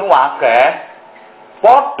rukun akeh.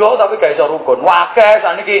 Padha tapi gak iso rukun. Akeh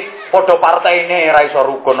saniki padha partene ora iso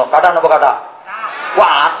rukun. Kadang apa kata?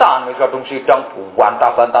 Watan wis kadung sidang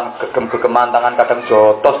bantah-bantahan gegem-gegeman tangan kadang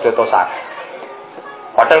jotos-jotosan.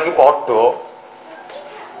 Padahal iki padha.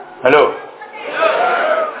 Halo.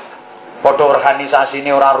 Padha organisasine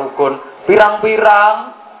ora rukun, pirang-pirang.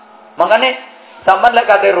 Makane sampean lek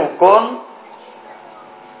kate rukun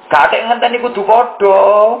gak atek ngenteni kudu padha.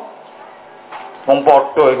 Wong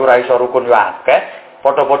padha iku ora iso rukun yo akeh,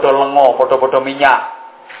 padha-padha lengo, padha-padha minyak.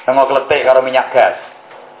 Lengo kletik karo minyak gas.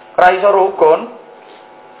 Ora iso rukun.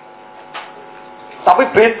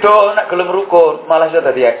 Tapi beda nek gelem rukun, malah iso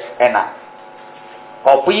dadi enak.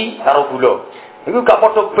 Kopi karo gula. Iku gak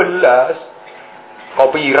padha belas.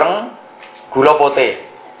 Kopi ireng, gula putih.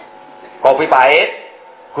 Kopi pahit,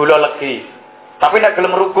 gula legi. Tapi nek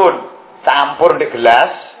gelem rukun, campur di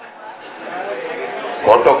gelas.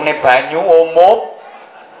 Godhokne banyu umup,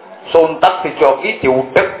 suntek dijoki,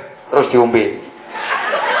 diudek terus diombe.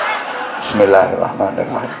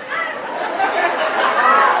 Bismillahirrahmanirrahim.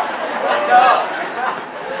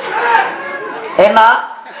 Enak.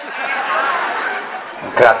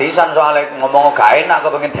 Gratisan soalnya ngomong gak enak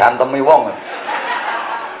kok pengen diantemi wong.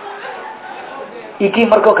 Iki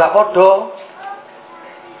mergo gak padha.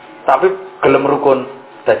 Tapi gelem rukun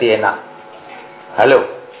dadi enak. Halo.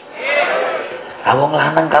 Ah wong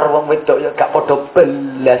lanang karo wong wedok ya gak padha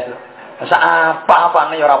belas. Masa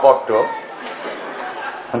apa-apane ya ora padha.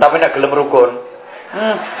 Tapi nek gelem rukun,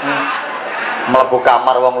 mlebu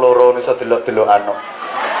kamar wong loro iso delok-delokan.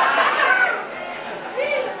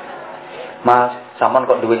 Mas, sampean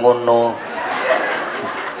kok duwe ngono.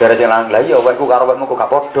 Jare jeneng lha iya wekku karo wekmu kok gak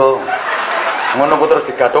padha. Ngono ku terus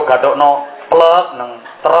digathuk-gathukno plek nang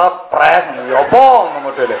truk pres ya apa ngono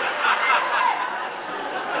modele.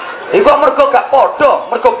 Iku mergo gak padha,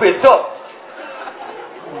 mergo beda.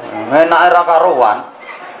 Enake ra karuan.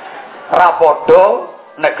 Ra padha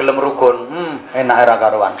nek gelem rukun. Enake ra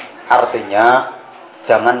karuan. Artinya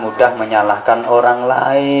jangan mudah menyalahkan orang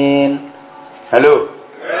lain. Halo.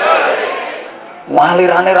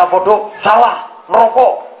 Walirane ra padha salah, neraka.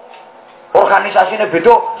 Organisasine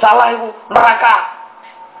beda, salah iku neraka.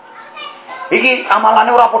 Iki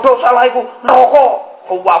amalane ora padha, salah iku neraka.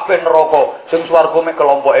 Kabeh neraka. Sing swarga mek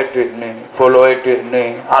kelompoke dhekne, boloe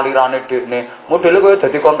dhekne, alirane dhekne. Modele koyo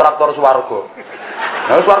dadi kontraktor swarga.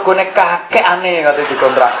 Nah swargane kakekane kate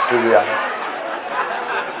dikontrak dhewean.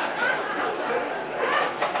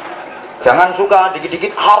 Jangan suka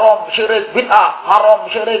dikit-dikit haram syirik bid'ah, haram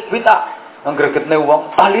syirik bid'ah. Nggregetne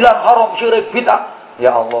wong, tahlilan haram syirik bid'ah.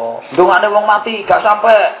 Ya Allah, dongane wong mati gak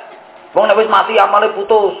sampe. Wong nek wis mati amale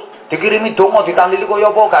putus. Dikirimi donga ditahlili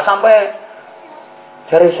kaya apa gak sampe.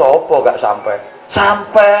 Jare sapa gak sampe?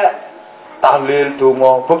 Sampe tahlil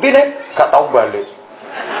donga. Buktine gak tau balik.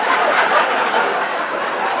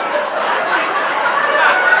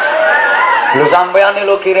 Lho sampean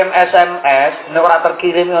lho kirim SMS, nek ora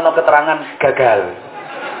terkirim ana keterangan gagal.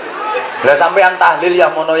 Lah sampean tahlil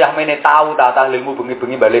ya mono ya mene tahu ta tahlilmu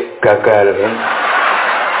bengi-bengi balik gagal.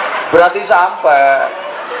 Berarti sampai.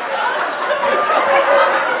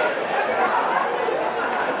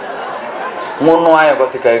 Ngono ae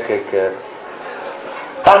kok digawe geger.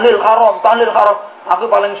 Tahlil haram, tahlil haram. Aku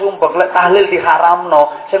paling sumpah lek tahlil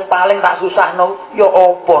diharamno, sing paling tak susahno ya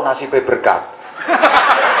apa nasibe berkat.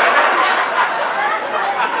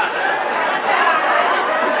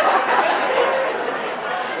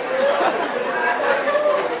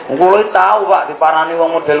 Kulo tahu Pak diparani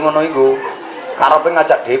wong model ngono iku. Karepe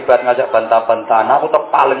ngajak debat, ngajak bantah-bantahan. Aku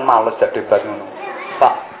tetep paling males jak debat ngono.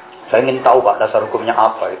 Pak, saya ingin tahu Pak dasar hukumnya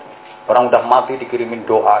apa itu. Orang udah mati dikirimin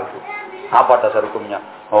doa itu. Apa dasar hukumnya?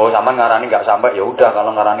 Oh, sampean ngarani enggak sampai ya udah,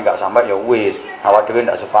 kalau ngarani enggak sampai ya wis. Awak dhewe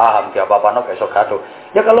ndak sepaham, ki apa-apano besok gaduh.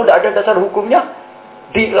 Ya kalau ndak ada dasar hukumnya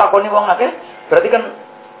dilakoni wong akeh, berarti kan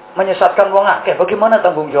menyesatkan wong akeh. Bagaimana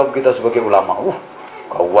tanggung jawab kita sebagai ulama?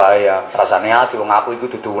 Kawaya, rasane ati wong aku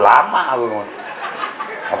iku dudu ulama aku.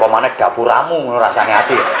 Apa maneh dapuramu ngono rasane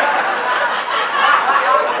ati.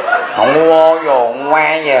 Yo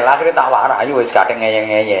ngeyel, akhire tak warai wis kadhe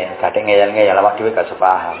ngeyel-ngeyel, awak dhewe gak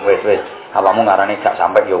sepaham. Wis, awakmu ngarani gak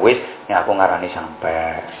sampai ya wis, nek aku ngarani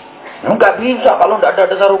sampai. Enggak bisa kalau ndak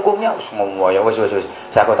ada dasar hukumnya. Wis ngomong ya wis.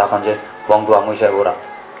 Saya kok takon sih, wong tuamu isih ora.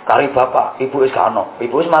 Kari bapak, ibu wis gak ono,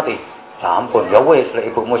 ibu wis mati. Sampun, ya wis,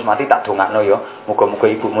 lek ibumu wis mati tak dongakno ya. Muga-muga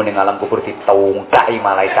ibumu ning alam kubur ditungkai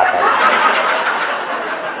malaikat.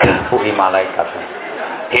 Gepuki malaikat.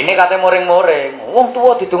 Dene kate muring-muring. Wong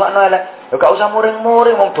tuwa didongakno elek. Ya gak usah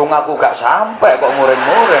muring-muring, wong dongaku gak sampe kok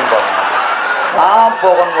muring-muring kok. Apa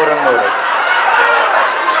kon muring-muring?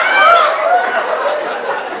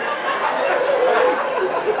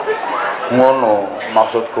 Ngono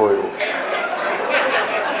maksudku itu.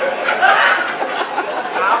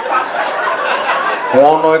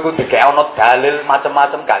 Ngono iku dikek ana dalil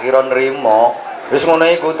macem-macem gak kira nrimo. Wis ngono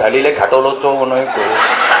iku dalile gatoloco ngono iku.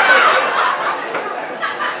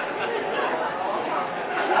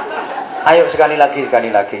 Ayo sekali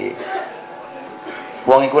lagi.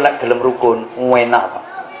 Wong iku lek gelem rukun, enak, Pak.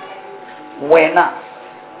 Enak.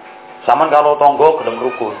 Saman kalau tangga gelem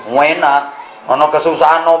rukun, enak. Ana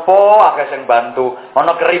kesusahan apa akeh sing bantu,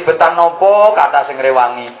 ana keribetan apa kathah sing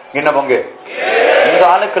rewangi. Ngene apa nggih? Nggih.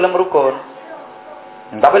 Soale gelem rukun.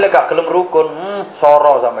 Tapi lek gak gelem rukun,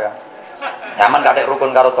 soro sampean. Saman gak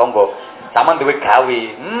rukun karo tangga. Saman duwe gawe.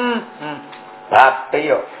 Bakti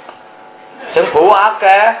yo. Sing bawa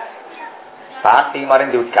akeh. Pati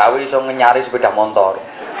maring duwe gawe iso nyari sepeda motor.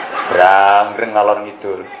 Brang-breng ngalor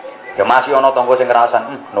ngidul. Ya masih ana tangga sing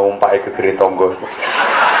ngerasan, numpake gegere tangga.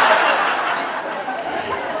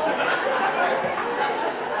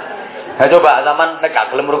 Ha coba sampean nek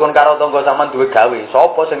gak gelem rukun karo tangga sampean duwe gawe,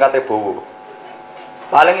 sapa sing kate bowo?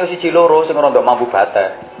 Paling yo siji loro sing ora ndok mampu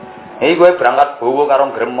batek. Iki kowe berangkat bowo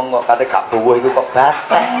karo gremeng kok kate gak bowo iku kok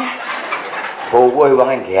batek. Bowo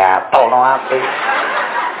wonge gatel no ati.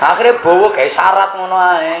 Akhire bowo gawe syarat ngono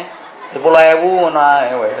ae. 10.000 ngono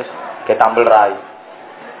ae wis. Ge tampil rai.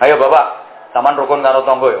 Ayo Bapak, sampean rukun karo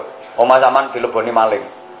tangga yo. Omah sampean dileboni maling.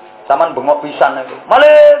 Sampean bengok pisan iku.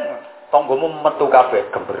 Maling. Tanggamu metu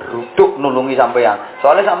kabeh gemberuduk nulungi sampean.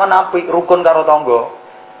 Soale sampean apik rukun karo tangga.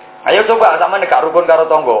 Ayo coba sampean gak rukun karo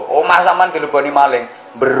tangga, omah sampean dileboni maling,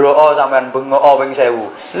 beroo sampean bengok ping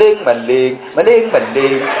 1000. Ling beling.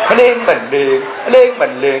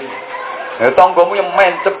 Ya tanggamu yang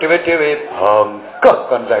mencep dhewe-dhewe. Bangkeh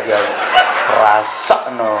kon saiki.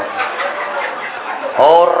 Rasakno.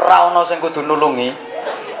 Ora ana sing kudu nulungi.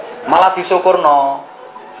 Malah disyukurno.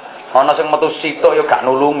 Ana sing metu sitok ya gak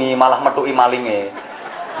nulungi, malah metuki malinge.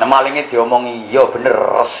 Nah malinge diomongi, "Ya bener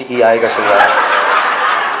resiki ae kesuwen."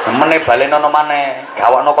 Mene balen ana maneh,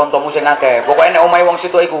 gawakno kancamu sing akeh. Pokoke nek omahe wong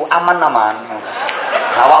sitok iku aman-aman.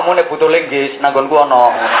 Awakmu nek butuh linggis nanggonku ana.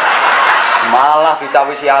 Malah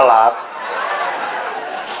dicawisi alat.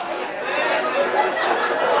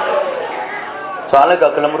 Soalnya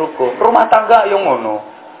gak gelem rukun. Rumah tangga yang ngono.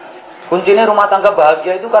 Kuncinya rumah tangga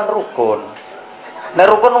bahagia itu kan rukun. Nek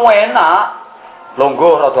rukun enak,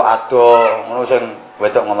 longgo rada ado, ngono sing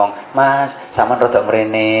wedok ngomong, "Mas, sampean rada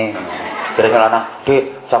mrene." Jare sing lanang,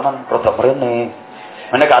 "Dik, sampean rada mrene."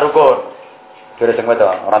 Mene gak rukun. Jare sing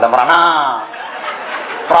wedok, "Rada merana."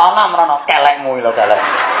 Merana kelekmu lho kelek.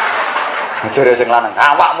 Jare sing lanang,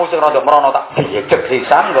 "Awakmu sing rada merana tak dijek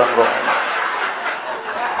sisan nggonku."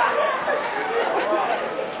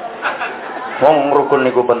 Wong rukun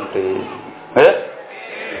niku penting.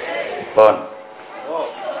 Pun.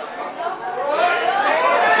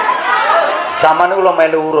 Samane kula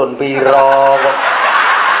melu urun pira kok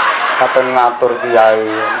katon ngatur kiai.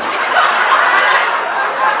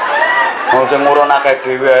 Wong sing urun akeh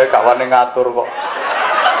dhewe gak wani ngatur kok.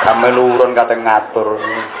 Gak melu urun katen ngatur.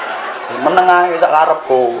 Meneng ae sak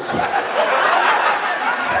karepku.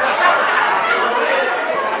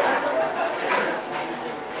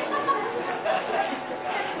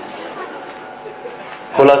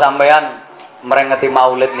 Kula sampeyan merengeti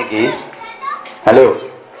Maulid niki.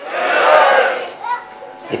 Halo.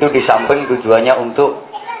 Itu di samping tujuannya untuk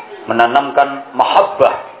menanamkan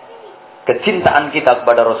mahabbah, kecintaan kita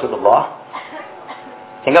kepada Rasulullah.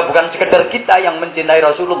 Sehingga bukan sekedar kita yang mencintai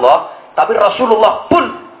Rasulullah, tapi Rasulullah pun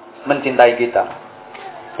mencintai kita.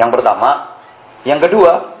 Yang pertama, yang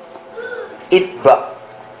kedua, itba.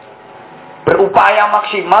 Berupaya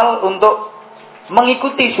maksimal untuk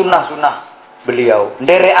mengikuti sunnah-sunnah beliau,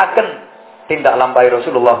 nderekaken tindak lampahi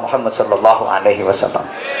Rasulullah Muhammad sallallahu alaihi wasallam.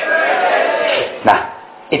 Nah,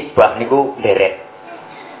 itbah niku nderek.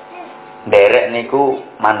 Nderek niku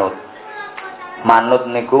manut. Manut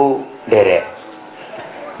niku nderek.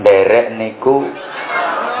 Nderek niku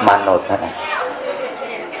manut.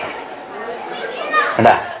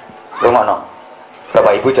 Nah, rungokno.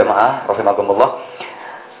 Bapak Ibu jamaah rahimakumullah.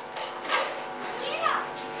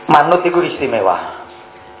 Manut iku istimewa.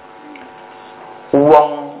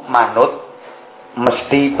 Wong manut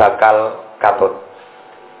mesti bakal katut.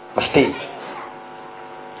 Mesti.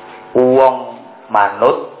 Wong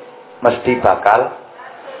manut mesti bakal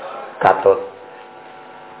katut.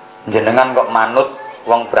 Jenengan kok manut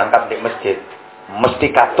wong berangkat di masjid,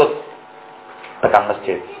 mesti katut tekan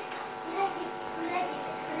masjid.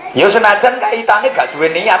 Ya senajan kaitane gak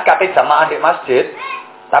duwe niat kate jamaah di masjid,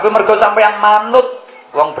 tapi mergo sampeyan manut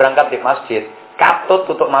wong berangkat di masjid, katut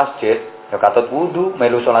tutuk masjid. Ya katut wudu,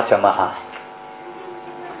 melu sholat jamaah.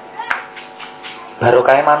 Baru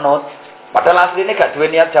kaya manut. Padahal aslinya gak duwe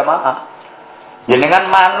niat jamaah. Jenengan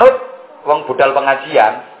manut wong budal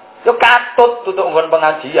pengajian, yo katut tutuk nggon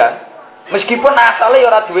pengajian. Meskipun asale yo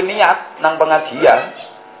ora duwe niat nang pengajian,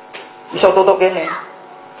 iso tutuk kene.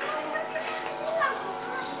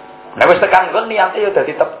 Nek wis tekan nggon niate yo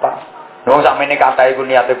dadi tepak. Wong sakmene kathah iku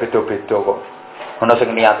niate beda-beda kok. Ana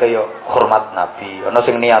sing niate yo hormat Nabi, ana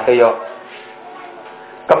sing niate yo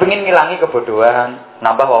kepingin ngilangi kebodohan,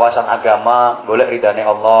 nambah wawasan agama, golek ridane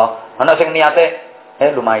Allah. Ana sing niate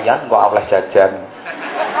lumayan kok awles jajan.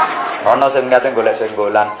 Ana sing niate golek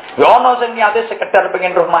senggolan. Ya ana sing niate sekedar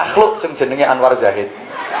pengen roh makhluk sing jenenge Anwar Zahid.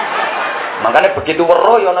 Makanya begitu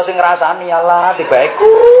weruh ya ana sing ngrasani Allah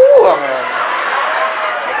tibaeku.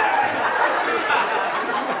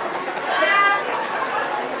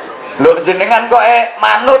 Lho jenengan kok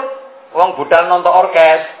manut wong budal nonton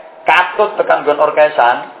orkes. Katut tekan nggon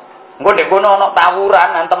orkesan. Engko nek kono ana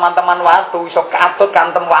tawuran nang teman-teman watu iso katut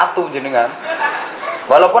kantem watu jenengan.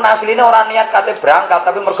 Walaupun aslinya orang niat kate berangkat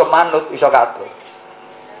tapi mergo manut iso katut.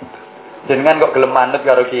 Jenengan kok gelem manut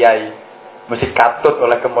karo kiai, mesti katut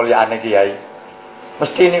oleh kemuliaane kiai.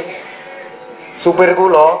 Mesti ini supir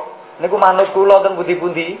kula niku manut kula teng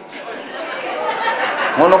pundi-pundi.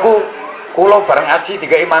 Ngono ku kula bareng aji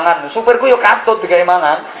digawe mangan, supirku yo katut digawe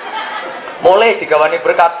mangan. Mulai digawani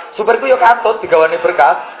berkat, supirku yo katut digawani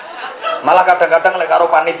berkat. Malah kadang-kadang lek karo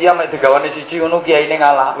panitia mek digawani siji ngono kiyaine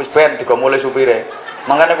ngalah, wis ben digo mulai supire.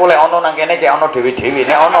 Mangkane kok lek ana nang kene kaya ana dhewe-dhewe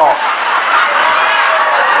nek ana.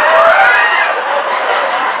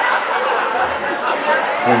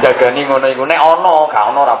 Njagani ngono iku nek ana, gak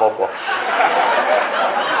ana ora apa-apa.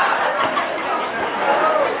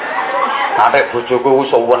 Arek bojoku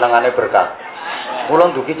sewenengane berkat.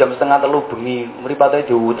 Kula ndugi jam 2:30 bengi, mripate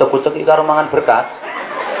diucek-ucek iki karo mangan berkat.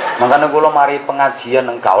 Makane kula mari pengajian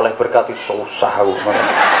nang gak oleh berkat iso susah aku.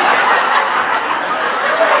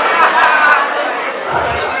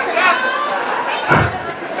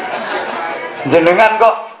 Jenengan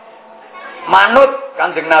kok manut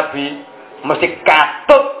Kanjeng Nabi, mesti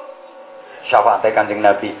katut syafaate Kanjeng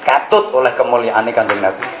Nabi, katut oleh kemuliaane Kanjeng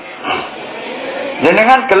Nabi.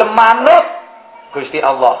 Jenengan gelem manut Gusti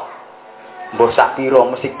Allah, mbah sak pira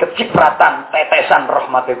mesti kecipratan tetesan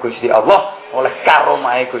rahmate Gusti Allah oleh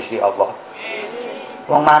karomahe Gusti Allah.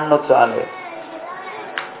 Wong manut soalnya.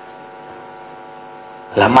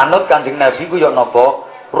 Lah manut Kanjeng Nabi ku yo napa?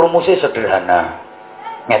 Rumusé sederhana.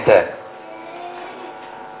 Ngeten.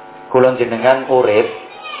 Kula jenengan urip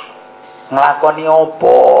nglakoni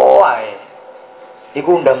apa wae.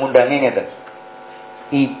 Iku undang-undange ngeten.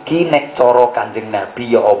 Iki nek cara Kanjeng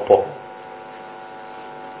Nabi ya apa?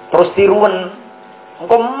 Terus tiruan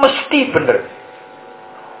engko mesti bener.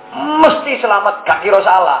 Mesti selamat, gak kira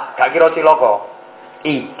salah, gak kira cilaka.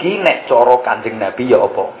 Iki nek cara Kanjeng Nabi ya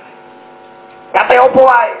apa? Kate apa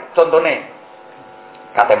wae? Contone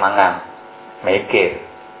kate mangan. Mikir,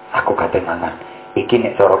 aku kate mangan. Iki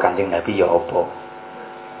nek cara Kanjeng Nabi ya apa?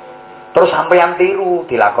 Terus sampeyan tiru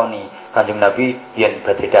dilakoni. Kanjeng Nabi yen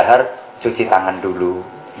badhe dahar cuci tangan dulu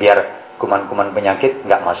biar kuman-kuman penyakit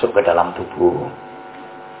enggak masuk ke dalam tubuh.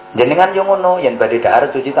 Jenengan yo ngono, yen badhe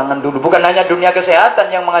dahar cuci tangan dulu. Bukan hanya dunia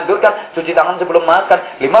kesehatan yang menganjurkan cuci tangan sebelum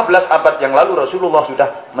makan. 15 abad yang lalu Rasulullah sudah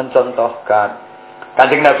mencontohkan.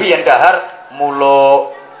 Kanjeng Nabi yen dahar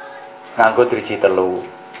mulo nganggo driji telu.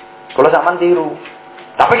 Kula sampean tiru.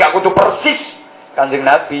 Tapi gak kudu persis Kanjeng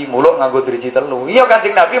Nabi muluk nganggo driji telu. Iya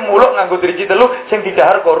Kanjeng Nabi muluk nganggo driji telu sing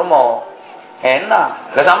didahar kurma.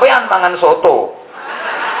 Enak. Lah sampean mangan soto.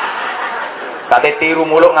 Kate tiru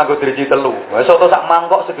muluk nganggo driji telu. Wes soto sak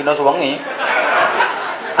mangkok sedina suwengi.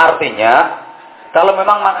 Artinya, kalau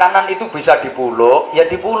memang makanan itu bisa dipuluk, ya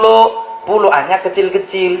dipuluk. Pulukannya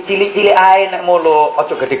kecil-kecil, cilik-cilik ae nek muluk.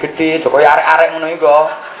 Aja gede-gede, aja kaya arek-arek ngono iku.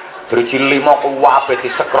 Driji 5 kuwabe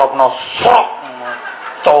disekropno sok.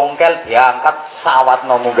 Congkel diangkat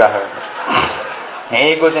sawatno munggah.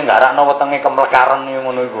 Niku sing garakno wetenge kemlekaran niku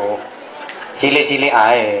ngono iku. Cilik-cilik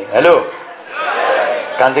ae. Halo.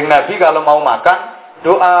 Kanjeng Nabi kalau mau makan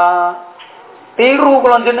doa. Tiru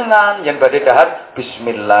kula jenengan yen badhe dahar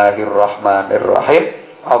bismillahirrahmanirrahim.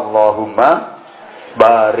 Allahumma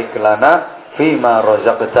barik lana fima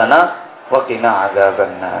razaqtana wa qina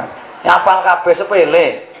adzabannar. Nyapal kabeh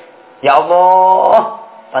sepele. Ya Allah,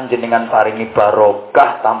 panjenengan paringi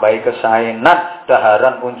barokah, tambahi kesaenan,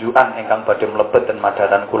 daharan unjukan ingkang badhe mlebet dan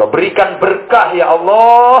madaran kula. Berikan berkah ya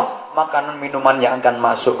Allah, makanan minuman yang akan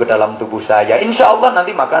masuk ke dalam tubuh saya. Insya Allah nanti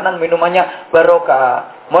makanan minumannya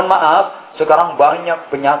barokah. Mohon maaf, sekarang banyak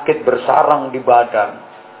penyakit bersarang di badan,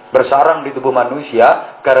 bersarang di tubuh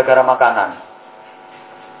manusia gara-gara makanan.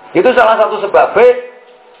 Itu salah satu sebabnya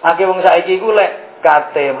akeh wong saiki iku lek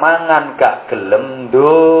kate mangan gak gelem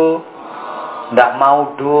ndak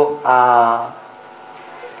mau doa.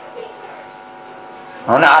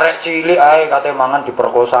 Ana arek cilik ae kate mangan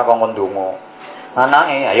diperkosa kok ndonga.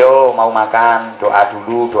 Anake ayo mau makan, doa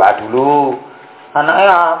dulu. Anake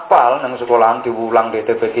apal nang sekolahan diulang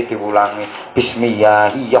DTPK diulangi.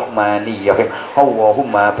 Bismillahirrahmanirrahim.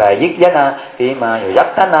 Allahumma barik lana fima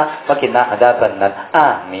yaktana wa qina adzabannar.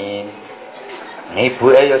 Amin.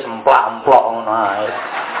 Ibuke ya semplak-emplok ngono ae.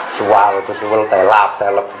 Suwal telap.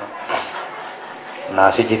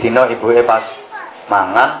 Nah, siji dina ibuke pas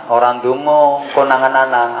mangan ora ndonga konangan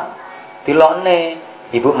anak. Dilokne,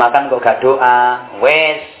 ibu makan kok gak doa.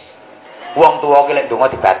 Wis. Wong tuwa ki lek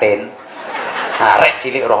ndonga dibatin. Arek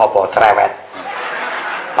cilik roh apa cerewet.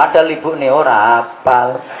 Padahal ibune ora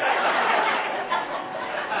apal.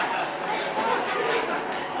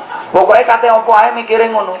 Pokoke kate apa ae mikire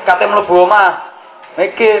ngono, kate mlebu omah.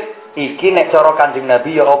 Mikir, iki nek cara Kanjeng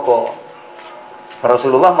Nabi ya apa?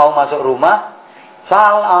 Rasulullah mau masuk rumah,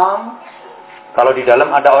 salam. Kalau di dalam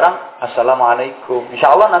ada orang, assalamualaikum.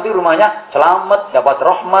 Insya Allah nanti rumahnya selamat, dapat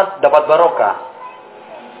rahmat, dapat barokah.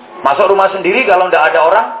 Masuk rumah sendiri kalau tidak ada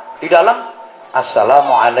orang di dalam,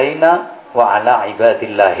 assalamu alayna wa ala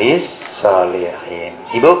ibadillahis sholihin.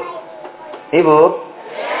 Ibu,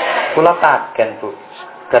 kula kagen Bu.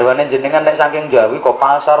 Garwane jenengan nek saking Jawi kok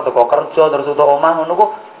pasar, teko kerja terus utuh omah ngono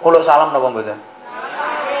kok kula salam napa mboten?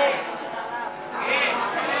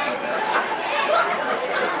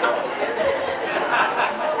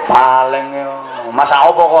 Paling masa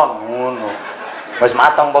apa kon ngono. Wis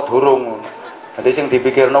mateng apa durung ngono. Dadi sing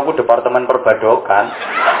dipikirno ku departemen perbadokan.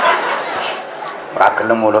 Ora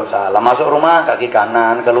gelem muluk salam. Masuk rumah kaki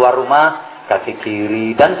kanan, keluar rumah kaki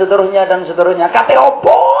kiri dan seterusnya. Kate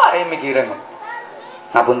opo ae mikire.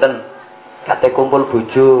 Ngapunten, kate kumpul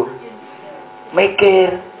bojo.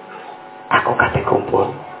 Mikir, aku kate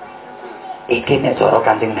kumpul. Iki nek cara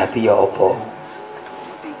Kanjeng Nabi ya apa?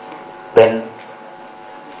 Ben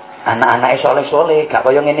Anak-anake soleh-soleh, gak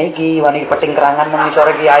kaya ngene iki, wani peting kerangan nang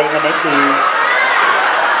ngisore kiai ngene iki.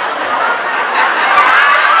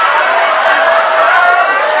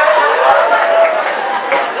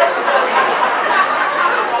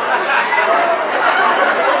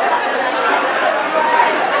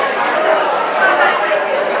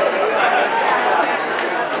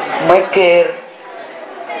 Mikir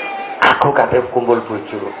aku kabeh kumpul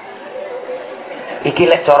bojo. Iki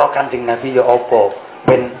lek cara Kanjeng Nabi ya apa?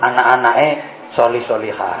 Ben anak-anake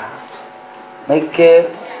solih-solihah.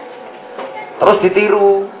 Mikir terus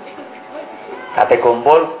ditiru. Kate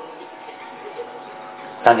kumpul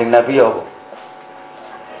Kanjeng Nabi ya apa?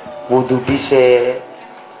 Wudu dhisik.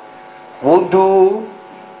 Wudu.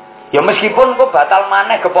 Ya meskipun kok batal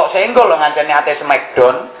maneh gepok senggol lho ngancani ate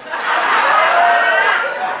smackdown.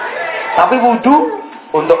 Tapi wudu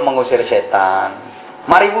untuk mengusir setan.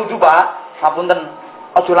 Mari wudu, Pak. Ngapunten,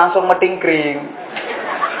 aja langsung metingkring.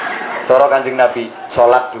 Cara Kanjeng Nabi,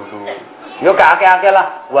 salat dulu. Yo gak akeh-akeh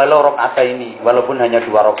lah, walau rakaat ini, walaupun hanya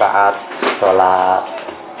 2 rakaat salat.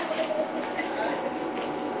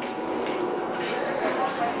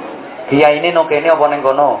 Kiai ini nokene apa ning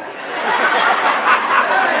kono?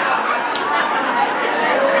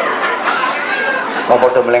 Kok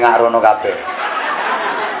padha mlengak rono kabeh.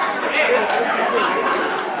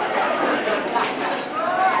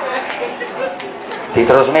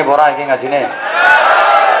 Diterusne ora iki ngajine.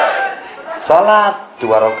 Salat 2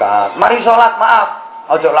 rakaat. Mari salat, maaf,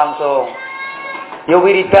 ojo langsung. Yo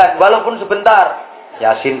wiridan walaupun sebentar.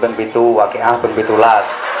 Yasin ben 7, Waqiah ben 17.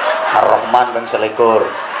 Ar-Rahman ben 21.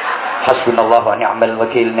 Hasbunallahu wa ni'mal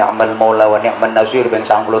wakil, ni'mal maula wa ni'man nasir ben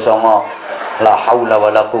 99. La haula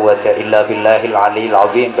wala quwwata illa billahil aliyil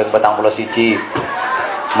azim ben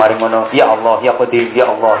 41. Mari ngono, ya Allah ya Qadim, ya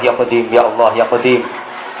Allah ya Qadim, ya Allah ya Qadim.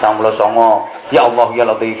 99. Ya Allah ya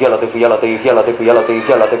Latif ya Latif ya Latif ya Latif ya Latif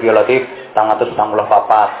ya Latif ya Latif 394.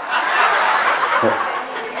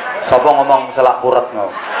 Sapa ngomong selak puret ngono.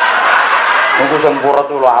 Niku sing puret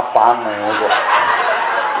lho apane kok.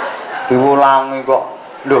 Diulangi kok.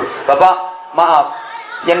 Lho, Bapak, maaf.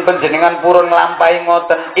 Yen panjenengan purun nglampahi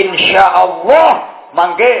ngoten insyaallah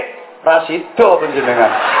mangke rasido panjenengan.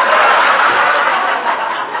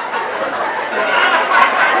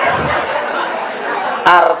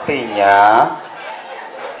 Artinya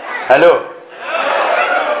halo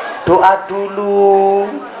doa dulu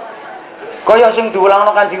kaya sing diulangno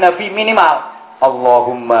Kanjeng Nabi minimal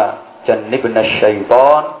Allahumma jannibna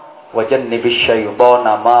syaitan wa jannibis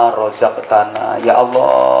syaitana ma razaqtana. Ya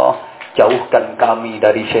Allah, jauhkan kami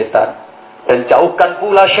dari setan dan jauhkan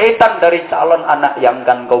pula setan dari calon anak yang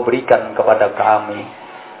akan kau berikan kepada kami.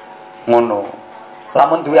 Ngono.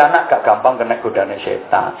 Lamun duwe anak gak gampang kena godane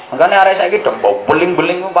setan. Makane arek saiki dembo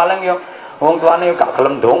beling-beling paling yo wong tuane yo gak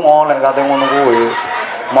gelem ndonga lek kate ngono kuwi.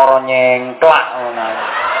 Mara nyengklak ngono.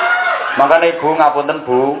 Makane Ibu ngapunten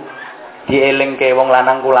Bu, dielingke wong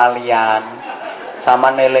lanang kulalian.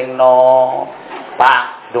 Sama nelingno,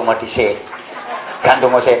 Pak, ndonga dhisik. Gak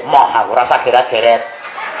ndonga sik, moh aku rasa geret-geret.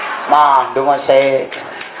 Mah ndonga sik.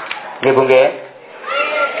 Nggih Bu nggih.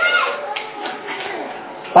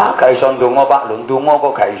 Pak, gak iso ndonga, Pak. Lho ndonga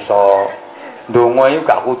kok gak iso. Ndonga iku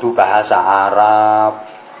gak kudu bahasa Arab.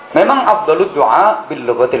 Memang afdhalud du'a bil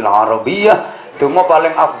lughatil arabiyyah. Ndonga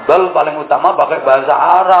paling afdal, paling utama pakai bahasa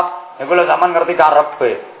Arab. Iku lho sampean ngerti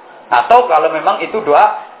karepe. Atau kalau memang itu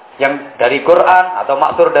doa yang dari Quran atau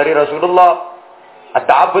maktur dari Rasulullah,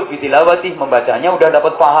 at-ta'abbud bi tilawati, membacanya udah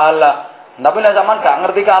dapat pahala. Tapi nek sampean gak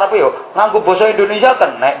ngerti karepe yo, nganggo basa Indonesia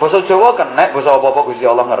kan, nek basa Jawa kan, nek basa apa-apa Gusti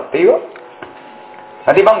Allah ngerti yo.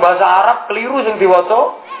 Nanti bang bahasa Arab keliru sing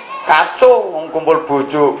diwaca kacau wong kumpul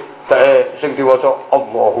bojo sing diwaca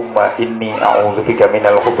Allahumma inni a'udzubika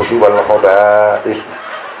minal khubuthi wal khaba'is.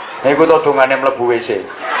 Niku to dongane mlebu WC.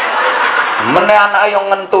 Mene anake yo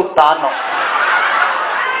ngentutan kok.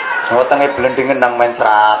 Wetenge blendingen nang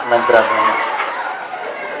mencrat.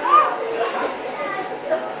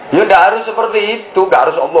 Ya tidak harus seperti itu,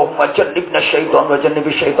 tidak harus Allahumma jannibna syaitan wa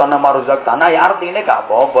jannibis syaitana ma razaqtana. Ya artine gak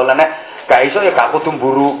apa-apa. Nek gak iso ya gak kudu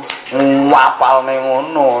mburu ngapalne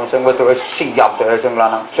ngono. Sing wedok siap dhewe sing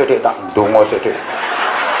lanang. Sithik tak ndonga sithik.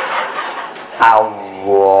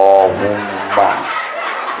 Allahumma.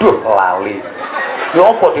 Duh lali. Ya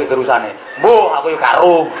apa dik terusane? Mbuh aku yo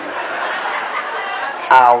karo.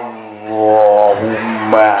 Allahumma.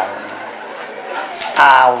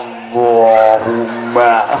 Allahumma.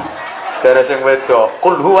 Dari sing wedok,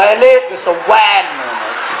 kul huwa elik kesuwen.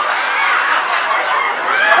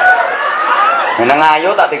 Nang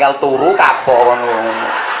ayo tak tinggal turu kapok ngono.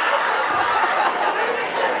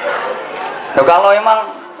 Nah, kalau emang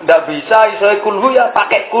ndak bisa iso kulhu ya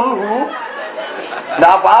pakai kulhu.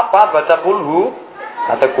 Nggak apa-apa baca kulhu.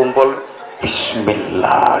 Kata kumpul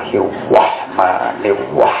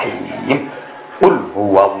Bismillahirrahmanirrahim. Qul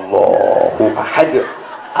huwallahu ahad.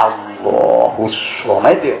 Allahus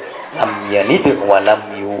samad. Lam yalid wa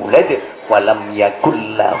lam yulad wa lam yakul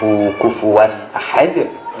lahu kufuwan ahad.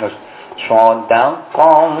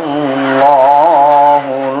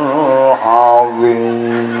 Shadaqallahul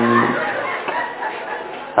azim.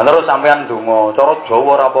 Terus sampean donga, cara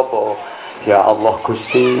Jawa ora apa-apa. Ya Allah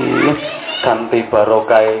Gusti, kanthi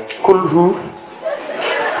barokah kulhu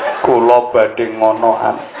kula badhe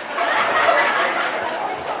ngonoan.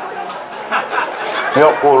 Ya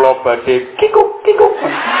kula badhe kikuk.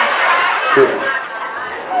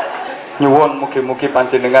 Nyuwun mugi-mugi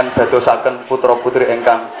panjenengan dadosaken putra-putri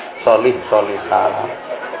ingkang salih-salihah.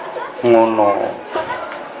 Ngono.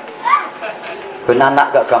 Ben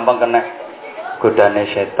anak gak gampang kena godane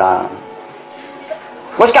setan.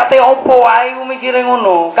 Wis kate opo ae mikire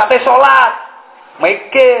ngono, kate salat.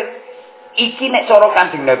 Mikir iki nek cara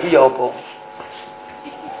Kanjeng Nabi ya opo?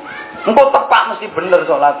 Engko tepak mesti bener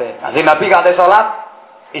salate. Kanjeng Nabi kate salat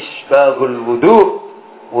isbaghul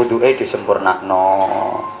wudu'e disempurnakno.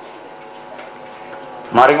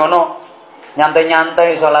 Mari ngono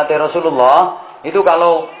nyantai-nyantai salate Rasulullah itu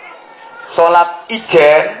kalau salat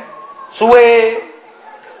ijen suwe,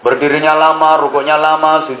 berdirinya lama, rukuknya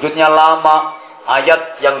lama, sujudnya lama,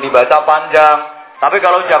 ayat yang dibaca panjang. Tapi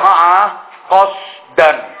kalau jamaah kos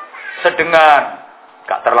dan sedengan,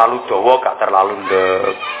 gak terlalu dawa, gak terlalu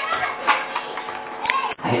ndek.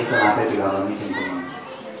 Itu sampai dialami simpulnya.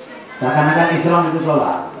 Seakan-akan Islam itu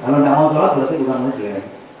sholat. Kalau tidak mau sholat berarti bukan muslim.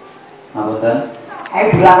 Apa kan? Ayo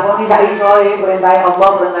dilakoni sak isoe, perintah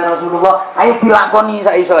Allah, perintah Rasulullah. Ayo dilakoni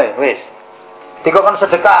sak isoe, wis. Dikon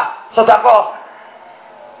sedekah, sedekah.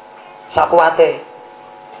 Sakuwate.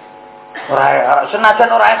 Ora senajan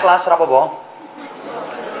ora ikhlas ora apa-apa.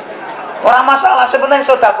 Ora masalah, sing penting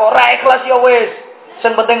sedekah. Ora ikhlas ya wis.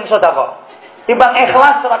 Sing penting sedekah. Timbang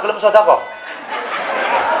ikhlas ora gelem sedekah.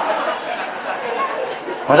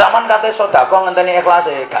 Zaman kate sedekah ngenteni ikhlas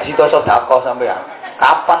gak sida sedekah sampean.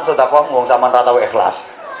 Kapan sedekah wong sampean ra tau ikhlas?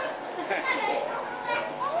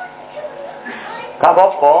 Gak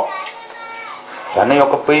apa-apa. Jane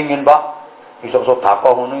yo kepengin, Pak. Iso sedekah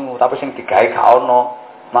ngono tapi sing digawe gak ono.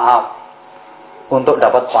 Maaf. Untuk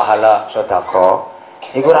dapat pahala sedekah,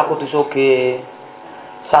 iku ora kudu sugih.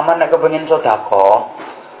 Sampeyan nek kepengin sedekah,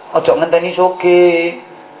 aja ngenteni sugih.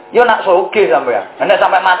 Yo nak sugih sampean. Nek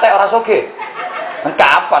sampe mate ora sugih.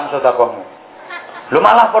 Kapan sedekahmu? Lho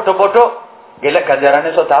malah padha-padha gelek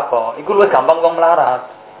ganjarane sedekah. Iku luwih gampang wong melarat.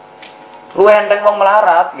 Luwih enteng wong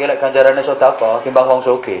melarat gelek ganjarane sedekah timbang wong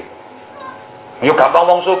sugih. Yo gampang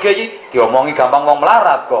wong sugih iki diomongi gampang wong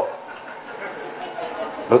melarat kok.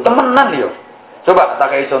 Lho temenan yo. Coba tak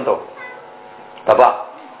kei contoh. Bapak,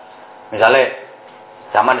 misalnya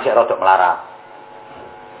zaman isih rada melarat.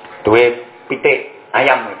 Duwe pitik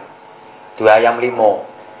ayam. Duwe ayam 5.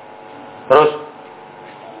 Terus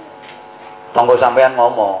tangga sampean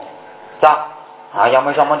ngomong, "Cak,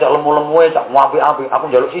 ayame sampean cak lemu-lemu cak apik-apik. Aku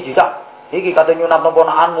njaluk siji, Cak. Iki kate nyunat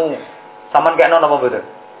ponakanmu. Sampean kekno napa mboten?"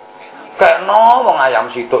 Kekno wong ayam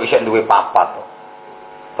situk isih duwe 4.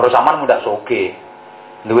 Terus sampean mundak sugih.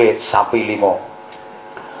 Duwe sapi 5.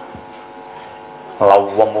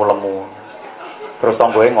 Lemu-lemu. Terus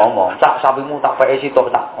tanggoe ngomong, "Cak, sapimu tak peke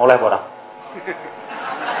situk, Cak. Oleh apa ora?"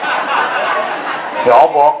 Ya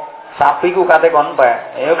apa? Sapi ku kate kon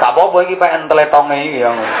pek. Ya gak apa-apa iki pek entletonge iki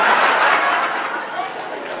ya.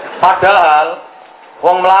 Padahal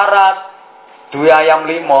wong melarat duwe ayam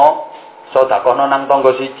 5, sedekahno nang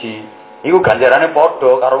tangga siji. Iku ganjarane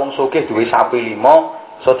padha karo wong sugih duwe sapi 5,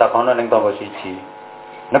 sedekahno ning tangga siji.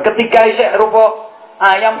 Nah ketika isih rupa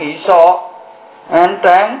ayam iso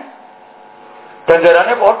enteng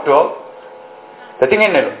ganjarane padha. Dadi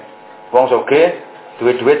ngene lho. Wong sugih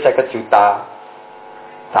duwe duit 50 juta.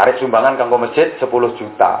 Tarik sumbangan kanggo masjid 10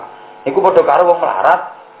 juta. Iku padha karo wong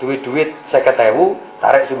melarat duwe duit 50.000,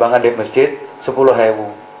 tarik sumbangan di masjid 10.000.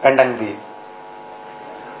 Enteng ndi?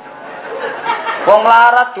 Wong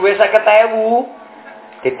melarat duwe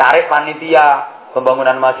 50.000, ditarik panitia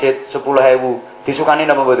pembangunan masjid 10.000. Disukani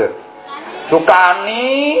napa mboten?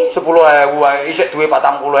 Sukani 10.000 wae, isih duwe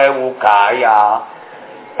 40.000 gaya.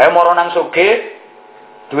 Moro nang sugih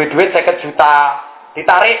duwe duit 50 juta.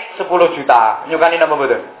 Ditarik 10 juta. Nyukani napa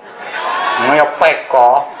mboten? Ngepek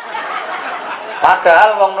kok.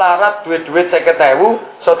 Padahal wong melarat duwe-duit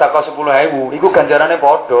 50.000, sedekah 10.000. Iku ganjarane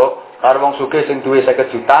padha karo wong sugih sing duwe 50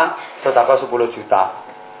 juta, sedekah 10 juta.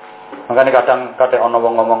 Makane kadang ana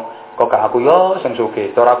wong ngomong, Kok gak aku yo sing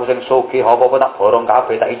sugih. Cara aku sing sugih apa-apa tak borong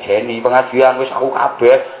kabeh, tak ijeni. Pengajian wis aku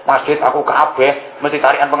kabeh, masjid aku kabeh, mesti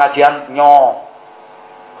tarikan pengajian nyo.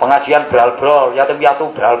 Pengajian bral-brol, yatim piatu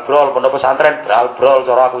bral-brol, pondok pesantren bral-brol,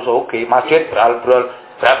 cara aku sugih, masjid bral-brol,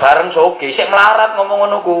 bareng sugih, sik melarat ngomong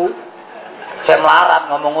ngono ku. Sik melarat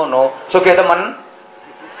ngomong ngono. Sugih temen.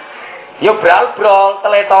 Yo bral-brol,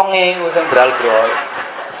 teletonge sing bral-brol.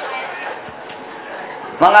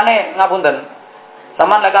 Mangane ngapunten.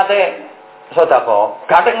 Sampeyan nek kate sedekah,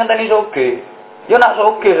 gathek ngenteni sugih. Yo nak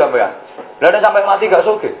sugih sampean. Lah nek sampe mati gak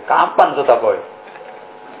sugih, kapan sedekah?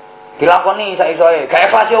 Dilakoni sak isoe. Gak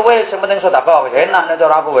ikhlas yo wis, sing penting sedekah wis enak nek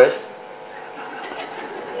cara aku wis.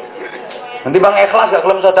 Nanti bang ikhlas gak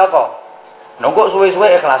gelem sedekah. Nunggu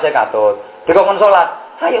suwe-suwe ikhlase katut. Dikon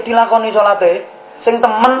salat, ayo dilakoni salate. Sing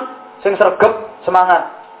temen, sing sregep, semangat.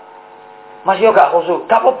 Mas yo gak khusyuk,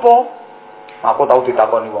 gak apa-apa. Aku tahu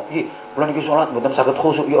ditakoni wong, "Iki, kula niki salat mboten saged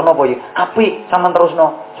khusyuk yo napa iki?" Apik, sampean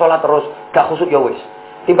terusno, salat terus, gak khusyuk yo wis.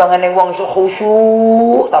 Timbangane wong iso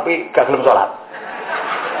khusyuk tapi gak gelem salat.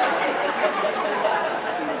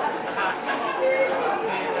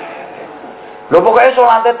 Lho pokoknya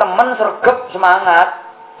salate temen sregep semangat,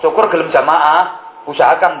 syukur gelem jamaah,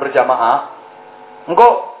 usahakan berjamaah.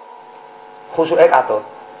 Engko khusyuke katut.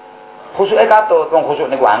 Khusyuke katut, wong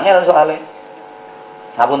khusyuk niku angel soalé.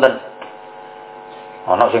 Ngapunten.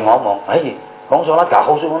 Ana sing ngomong, "Ayo, wong salat gak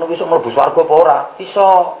khusyuk ngono iso mlebu swarga apa ora?"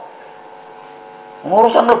 Iso.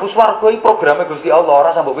 Urusan mlebu swarga iki programe Gusti Allah, ora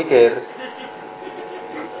sampe pikir.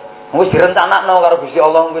 Wis direncanakno karo Gusti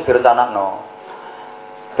Allah, wis direncanakno.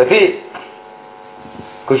 Dadi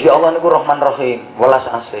Gusti Allah niku Rahman Rahim, welas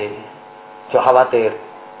asih. Jangan khawatir.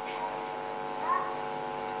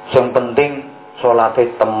 Yang penting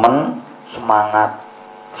salate temen, semangat.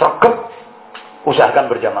 Sregep usahakan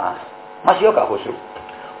berjamaah. Mas yo gak khusyuk.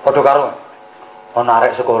 Padha karo ana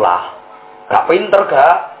arek sekolah, gak pinter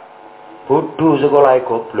gak bodho sekolahe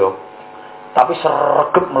goblok. Tapi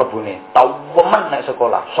sregep mlebune. Tau wemen nek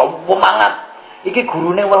sekolah, semangat. Iki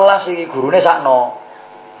gurune welas iki, gurune sakno.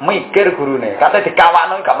 Mikir gurune, kate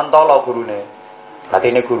dikawakno gak mentolo gurune.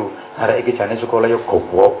 Katene guru, arek iki jane sekolah yo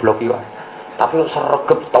goblok iki wae. Tapi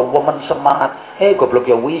sregep tau wemen semangat. Goblok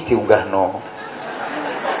ya wis diunggahno.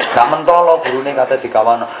 Gak mentolo gurune kate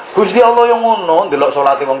dikawano. Gusti Allah yang ngono ndelok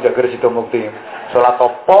salate wong jager sida mukti. Salat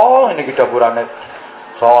apa ini dapurane?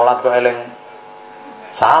 Salat kok eling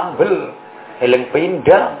sambel, eling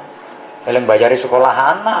pindang, eling bayari sekolah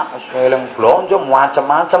anak, eling blonjo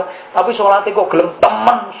macam-macam. Tapi salate kok gelem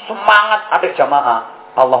temen, semangat adik jamaah.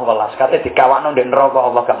 Allah welas kate dikawakno ndek neraka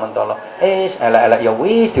Allah gak mentolo. Elek-elek ya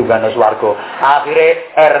wis diunggahno swarga.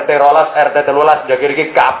 Akhire RT 12, RT 13 jager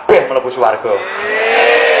iki kabeh mlebu swarga.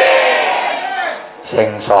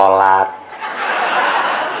 Sing salat.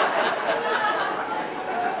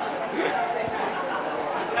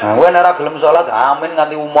 Nah, kowe nek ora gelem salat, amin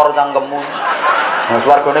nganti umur cangkemmu. Nah,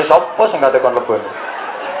 swargane sapa sing kate kon lebon?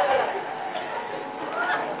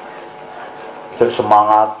 Sing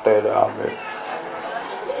semangate amin.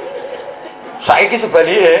 Saiki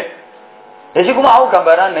sebalike. Ya sik ku mau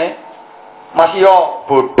gambarane. Mas yo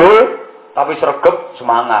bodol tapi sregep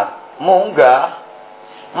semangat. Munggah.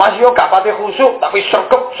 Mas yo gak pati khusyuk tapi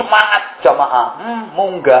sregep semangat jamaah.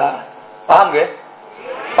 Munggah. Paham nggih?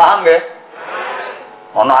 Paham nggih?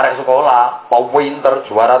 Ana arek sekolah, pinter,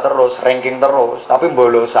 juara terus, ranking terus, tapi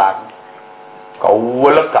bolosan.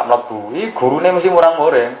 Kawelek gak mlebu. Iki gurune mesti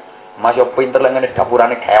murang-muring. Mas yo pinter lek ngene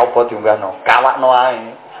dapurane gawe apa diunggahno. Kawakno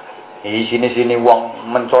ae. Di sini wong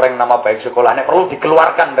mencoreng nama baik sekolahnya perlu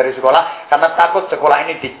dikeluarkan dari sekolah karena takut sekolah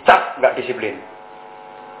ini dicap nggak disiplin.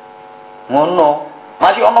 Ngono,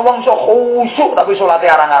 masih ana wong iso khusyuk tapi salate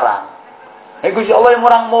arang-arang. Gusti Allah yang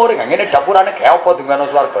murang-muring, ngene dapurane gawe apa dengan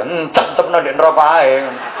swarga, cep-cepno ndek neraka ae.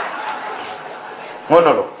 Ngono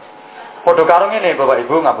lho. Padha karo ngene Bapak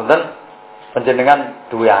Ibu ngapunten, panjenengan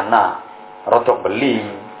duwe anak, rodok beling.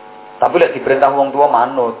 Tapi lek diperintah wong tua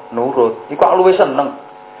manut, nurut, iku luwih seneng.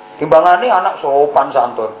 Timbangane anak sopan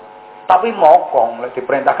santun. Tapi mokong lek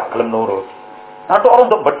diperintah gak gelem nurut. Nah, orang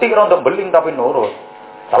untuk betik, orang untuk beling tapi nurut.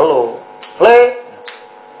 Telu. Le.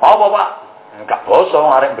 Apa, Pak? Gak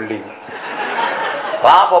bosong arek beling.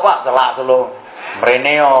 Lah apa, Pak? Celak telu.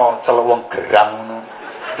 Mrene yo celuk wong gerang ngono.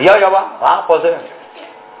 Iya ya, Pak. Lah apa sih?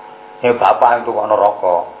 Ya bapak itu ana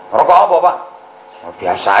rokok. Rokok apa, Pak?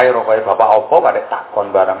 Biasae rokoke bapak apa kadek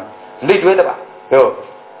takon bareng. Endi duwe, Pak? Yo.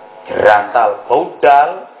 Jerantal,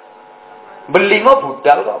 budal. Belingo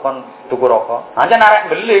budal kok kon tuku rokok. Ancen arek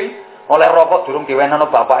beling oleh rokok durung diwenehno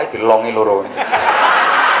bapake dilongi loro.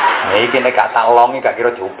 Nah iki nek gak tak longi gak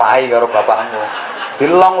kira diupahi karo bapakmu.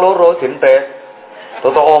 Dilong loro dintes.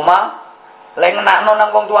 Tutuk omah Lek ngenakno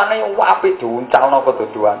nang wong tuane apik diuncalno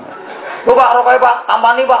keduduan. Lu Pak rokoke Pak,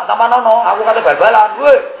 tampani Pak, tampanono, aku kate bal-balan.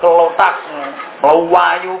 Weh, kelotak,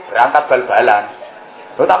 mlayu berangkat bal-balan.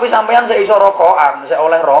 Lho tapi sampean sik iso rokokan, sik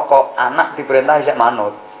oleh rokok, anak diperintah sik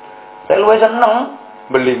manut. Sik luwih seneng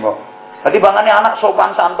beli kok. Dadi bangane anak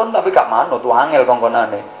sopan santun tapi gak manut, wangel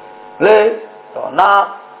kongkonane. Le,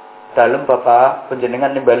 nak dalem Bapak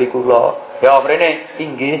panjenengan nimbali kula. Ya mrene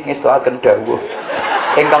inggih ngestuaken dawuh.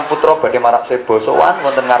 Ingkang putra badhe marak seba sowan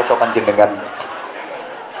wonten ngarsa panjenengan.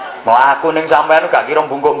 Mau aku ning sampean gak kira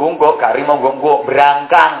bungkuk-bungkuk, gak rimo bungkuk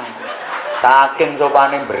berangkang. Saking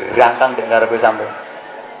sopane berangkang dek ngarepe sampean.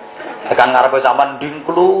 Tekan ngarepe sampean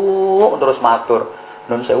dingkluk terus matur.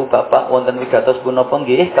 Nun sewu Bapak wonten wigatos punapa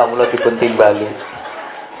nggih kawula dipun timbali.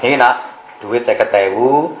 Iki nak duit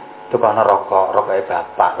 50.000 tukana rokoke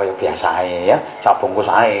Bapak kaya biasae ya. Sak bungkus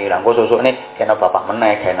ae. Lah engko sesukne kena Bapak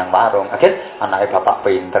meneh gawe nang warung. Agen anake Bapak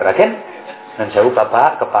pinter agen. Nun sewu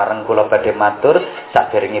Bapak kepareng kula badhe matur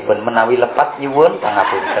saderengipun menawi lepat nyuwun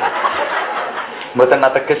pangapunten. Mboten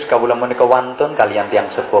ateges kawula menika wantun kaliyan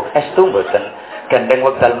tiyang sepuh. Estu mboten. Gandeng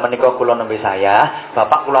wekdal menika kula nembe saya,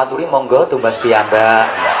 Bapak kula aturi monggo tumbas piyambak.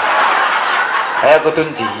 Ayo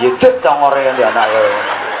kudu njiyedek congore ya anak ya.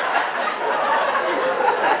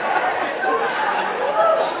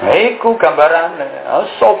 Iku gambarane,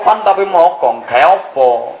 sopan tapi mokong, kaya apa?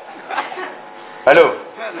 Halo.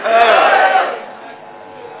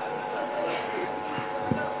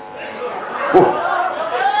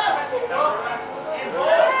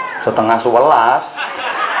 Setengah 11.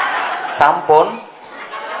 Sampun.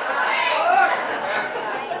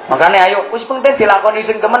 Makanya ayo wis penting dilakoni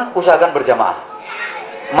sing temen usahakan berjamaah.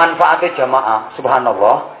 Manfaate jamaah,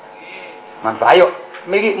 subhanallah. Manfaat ayo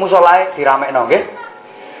mriki musolae diramekno nggih.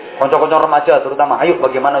 Kanca-kanca remaja terutama, ayo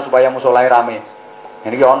bagaimana supaya musolae rame.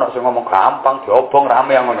 Ini ki ono sing ngomong gampang diobong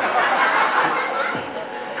rame yang ngono.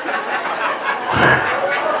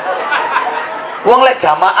 Wong lek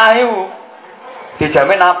jamaah iku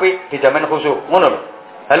dijamin apik, dijamin khusyuk. Ngono lho.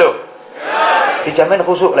 Halo. Dijamin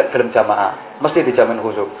khusyuk lek gelem jamaah, mesti dijamin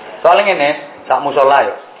khusyuk. Soalnya ngene, sak musala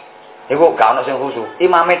yo. Iku gak ono sing khusyuk.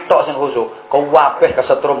 Imame tok sing khusyuk, kabeh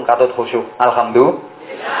kesetrum katut khusyuk.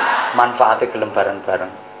 Alhamdulillah. Manfaate gelem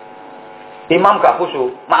bareng-bareng. Imam gak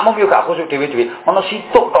khusyuk, makmum yo gak khusyuk dhewe-dhewe. Ono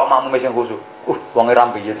situk tok makmum sing khusyuk. Wong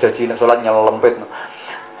rambe ya jaji nek salat nyelempit.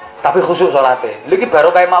 Tapi khusyuk salate. Lha iki baru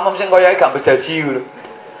kaya makmum sing koyoke gak bejaji lho.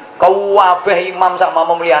 Kabeh imam sak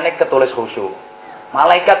makmum liyane ketulis khusyuk.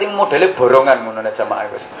 Malaikat ini modelnya borongan ngono nek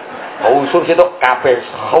jamaah wis. Khusyuk sitok kabeh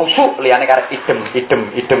khusyuk liyane karep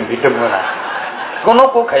idem ngono. Ngono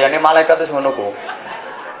ku gayane malaikat wis ngono ku.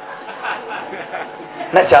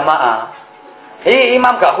 Nek jamaah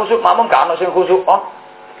imam gak khusyuk, makmum gak ono sing khusyuk. Oh.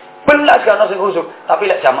 Belas gak ono sing khusyuk, tapi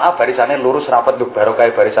lek jamaah barisane lurus rapet lho, baru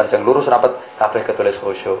kaya barisan sing lurus rapet kabeh ketulis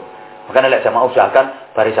khusyuk. Makanya lek jamaah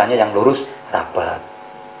usahakan barisannya yang lurus rapet.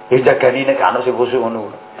 Jagani nek gak ono sing khusyuk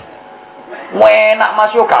ngono. Enak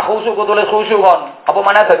Mas yo gak khusyuk tulis khusyuk kon. Apa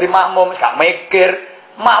mana dadi makmum gak mikir.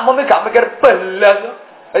 Makmum gak mikir belas.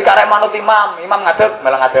 Jadi karek manut imam, imam ngadeg,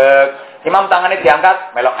 melok ngadeg. Imam tangannya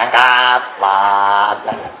diangkat, melok angkat. Wah.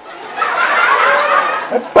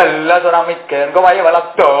 Belas orang mikir. Kok wae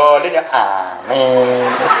malah dolin ya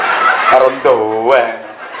amin. Karo doe.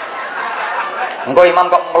 Engko imam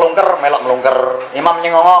kok melungker, melok melungker. Imam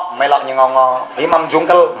nyengongok, melok nyengongok. Imam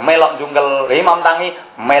jungkel, melok jungkel. Imam tangi,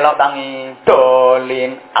 melok tangi.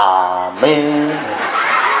 Dolin, amin.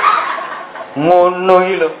 Ngono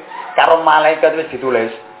iki lho. Karo malaikat wis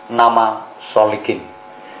ditulis nama solikin.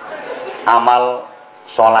 Amal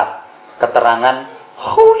salat, keterangan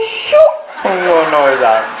khusyuk. Ngono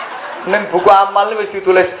iki. Ning buku amal wis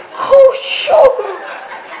ditulis khusyuk.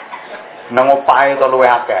 Nang opahe to luwih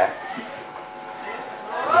akeh.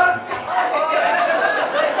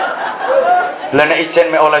 Lah nek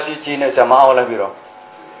ijen mek oleh siji nek jamaah oleh pira?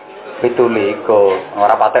 17.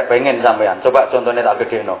 Ora patek pengen sampean. Coba contohnya tak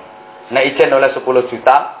gedhekno. Nek ijen oleh 10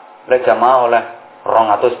 juta, lek jamaah oleh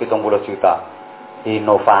 270 juta.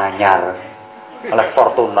 Innova anyar. Oleh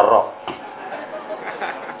Fortuner kok.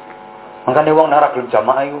 Mangkane wong nek ora gelem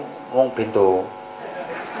jamaah iku wong bento.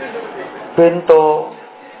 Bento.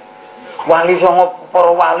 Wali songo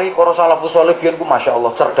para wali, para salafus saleh biyen ku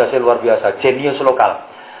masyaallah cerdas luar biasa, jenius lokal.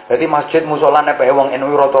 Jadi masjid musala nek wong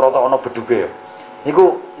NU rata-rata ana beduke ya.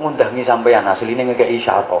 Iku ngundangi sampean asline ngekeki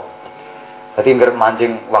isyarah. Dadi ngger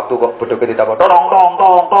mancing waktu kok beduke ditakok tong tong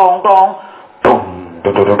tong tong tong tong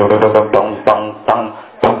tong tong tong tong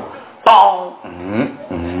tong tong.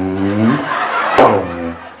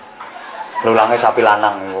 Lulange sapi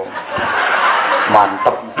lanang iku.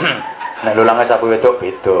 Mantep. Nek lulange sapi wedok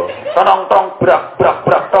beda. Tong tong brak brak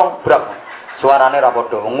brak tong brak. Suarane ra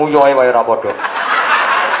padha, nguyohe wae ra padha.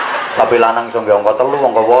 Sapi lanang iso nggawe angka 3,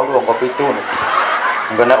 angka 8, angka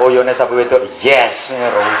 7. Engko nek oyone sapi wedok, yes,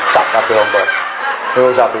 rusak kabeh angka.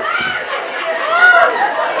 Yo sapi.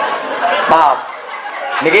 Maaf.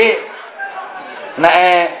 Niki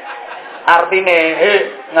nek artine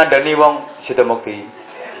ngandani wong sida mukti.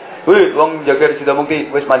 Wih, wong jaga sida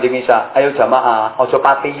mukti wis manjing isa. Ayo jamaah, aja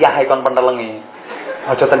patiyah kon pentelengi.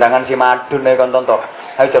 Aja tendangan si madun kon tonton.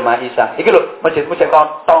 Ayo jamaah isa. Iki lho, masjidmu cek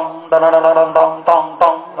kotong, tong tong tong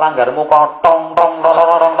tong, langgarmu kotong, tong tong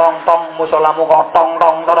tong tong, musolamu kotong,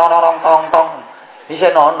 tong tong tong.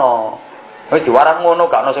 Isih nono. Wis diwarang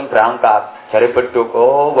ngono gak ono sing berangkat. Jare beduk,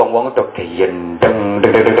 oh wong-wong do gendeng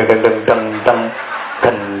gendeng.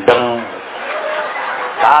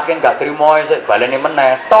 Saking gak trimo sik baleni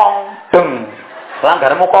meneh, tong deng.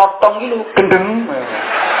 Langgarmu kotong iki lho, gendeng.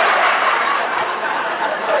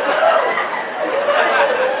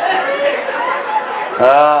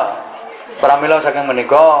 Pramila saking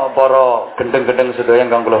menika para gendeng-gendeng sedaya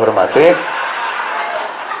ingkang kula hormati.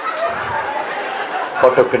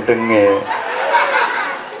 Padha gendenge.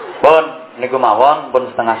 Pun niku mawon pun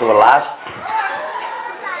setengah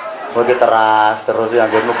 11. Bagi teras terus yang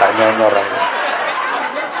ngene gak nyenyor.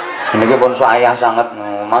 Niki pun saya sangat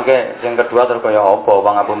mangke sing kedua terus kaya apa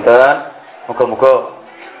pangapunten. Muga-muga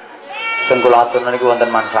sing kula aturna niku wonten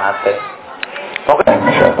manfaate.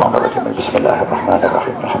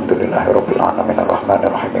 Bismillahirrahmanirrahim. Alhamdulillahirabbil alamin arrahmanir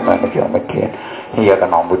rahim maliki yaumiddin. Iyyaka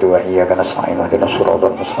na'budu wa iyyaka nasta'in ihdinas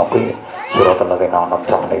siratal mustaqim. Siratal ladzina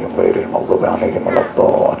an'amta 'alaihim ghairil maghdubi 'alaihim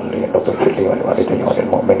waladdallin. Ighfir li wa liwalidayya wa lil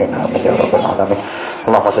mu'minina amin ya rabbal alamin.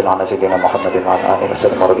 Allahumma shalli 'ala sayyidina Muhammadin wa 'ala alihi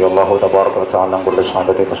wasallam radhiyallahu tabaraka wa ta'ala an kulli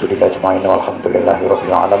sahabati rasulillah ajma'in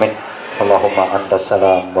walhamdulillahirabbil alamin. Allahumma antas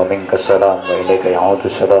salam wa minkas salam wa ilaika ya'udu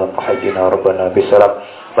salam. Hayyina rabbana bisalam.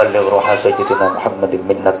 بلغ روح سيدنا محمد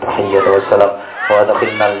منا التحية والسلام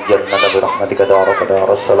وادخلنا الجنة برحمتك دار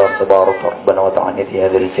السلام تبارك ربنا وتعالى في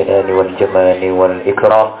هذا الجلال والجمال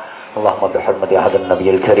والإكرام. اللهم بحرمة هذا النبي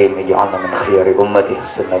الكريم اجعلنا من خيار أمته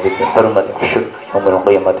سنة بحرمة الشر يوم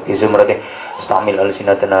القيامة في زمرته استعمل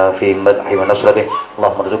ألسنتنا في مدح ونصرته.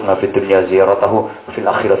 اللهم ارزقنا في الدنيا زيارته وفي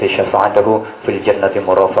الآخرة شفاعته في الجنة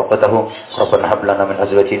مرافقته. ربنا هب لنا من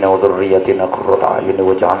أزواجنا وذرياتنا قرة أعين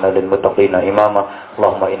واجعلنا للمتقين إماما.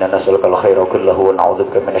 اللهم إنا نسألك الخير كله ونعوذ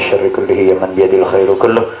بك من الشر كله يا من بيده الخير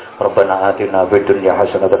كله. ربنا آتنا في الدنيا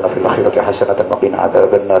حسنة وفي الآخرة حسنة وقنا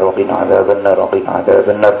عذاب النار وقنا عذاب النار وقنا عذاب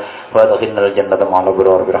النار وادخلنا الجنة مع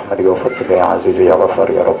الأبرار برحمتك وفضلك يا عزيز يا غفار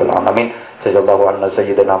يا رب العالمين. جزا الله عنا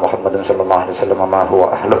سيدنا محمد صلى الله عليه وسلم ما هو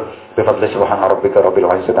أهله بفضل سبحان ربك رب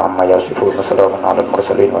العزة عما يصفون وسلام على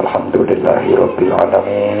المرسلين والحمد لله رب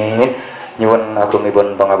العالمين. Nyuwun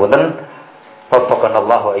agungipun pangapunten.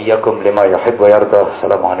 Waffaqanallahu iyyakum lima yuhibbu wa yarda.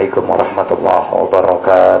 Assalamualaikum warahmatullahi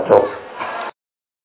wabarakatuh.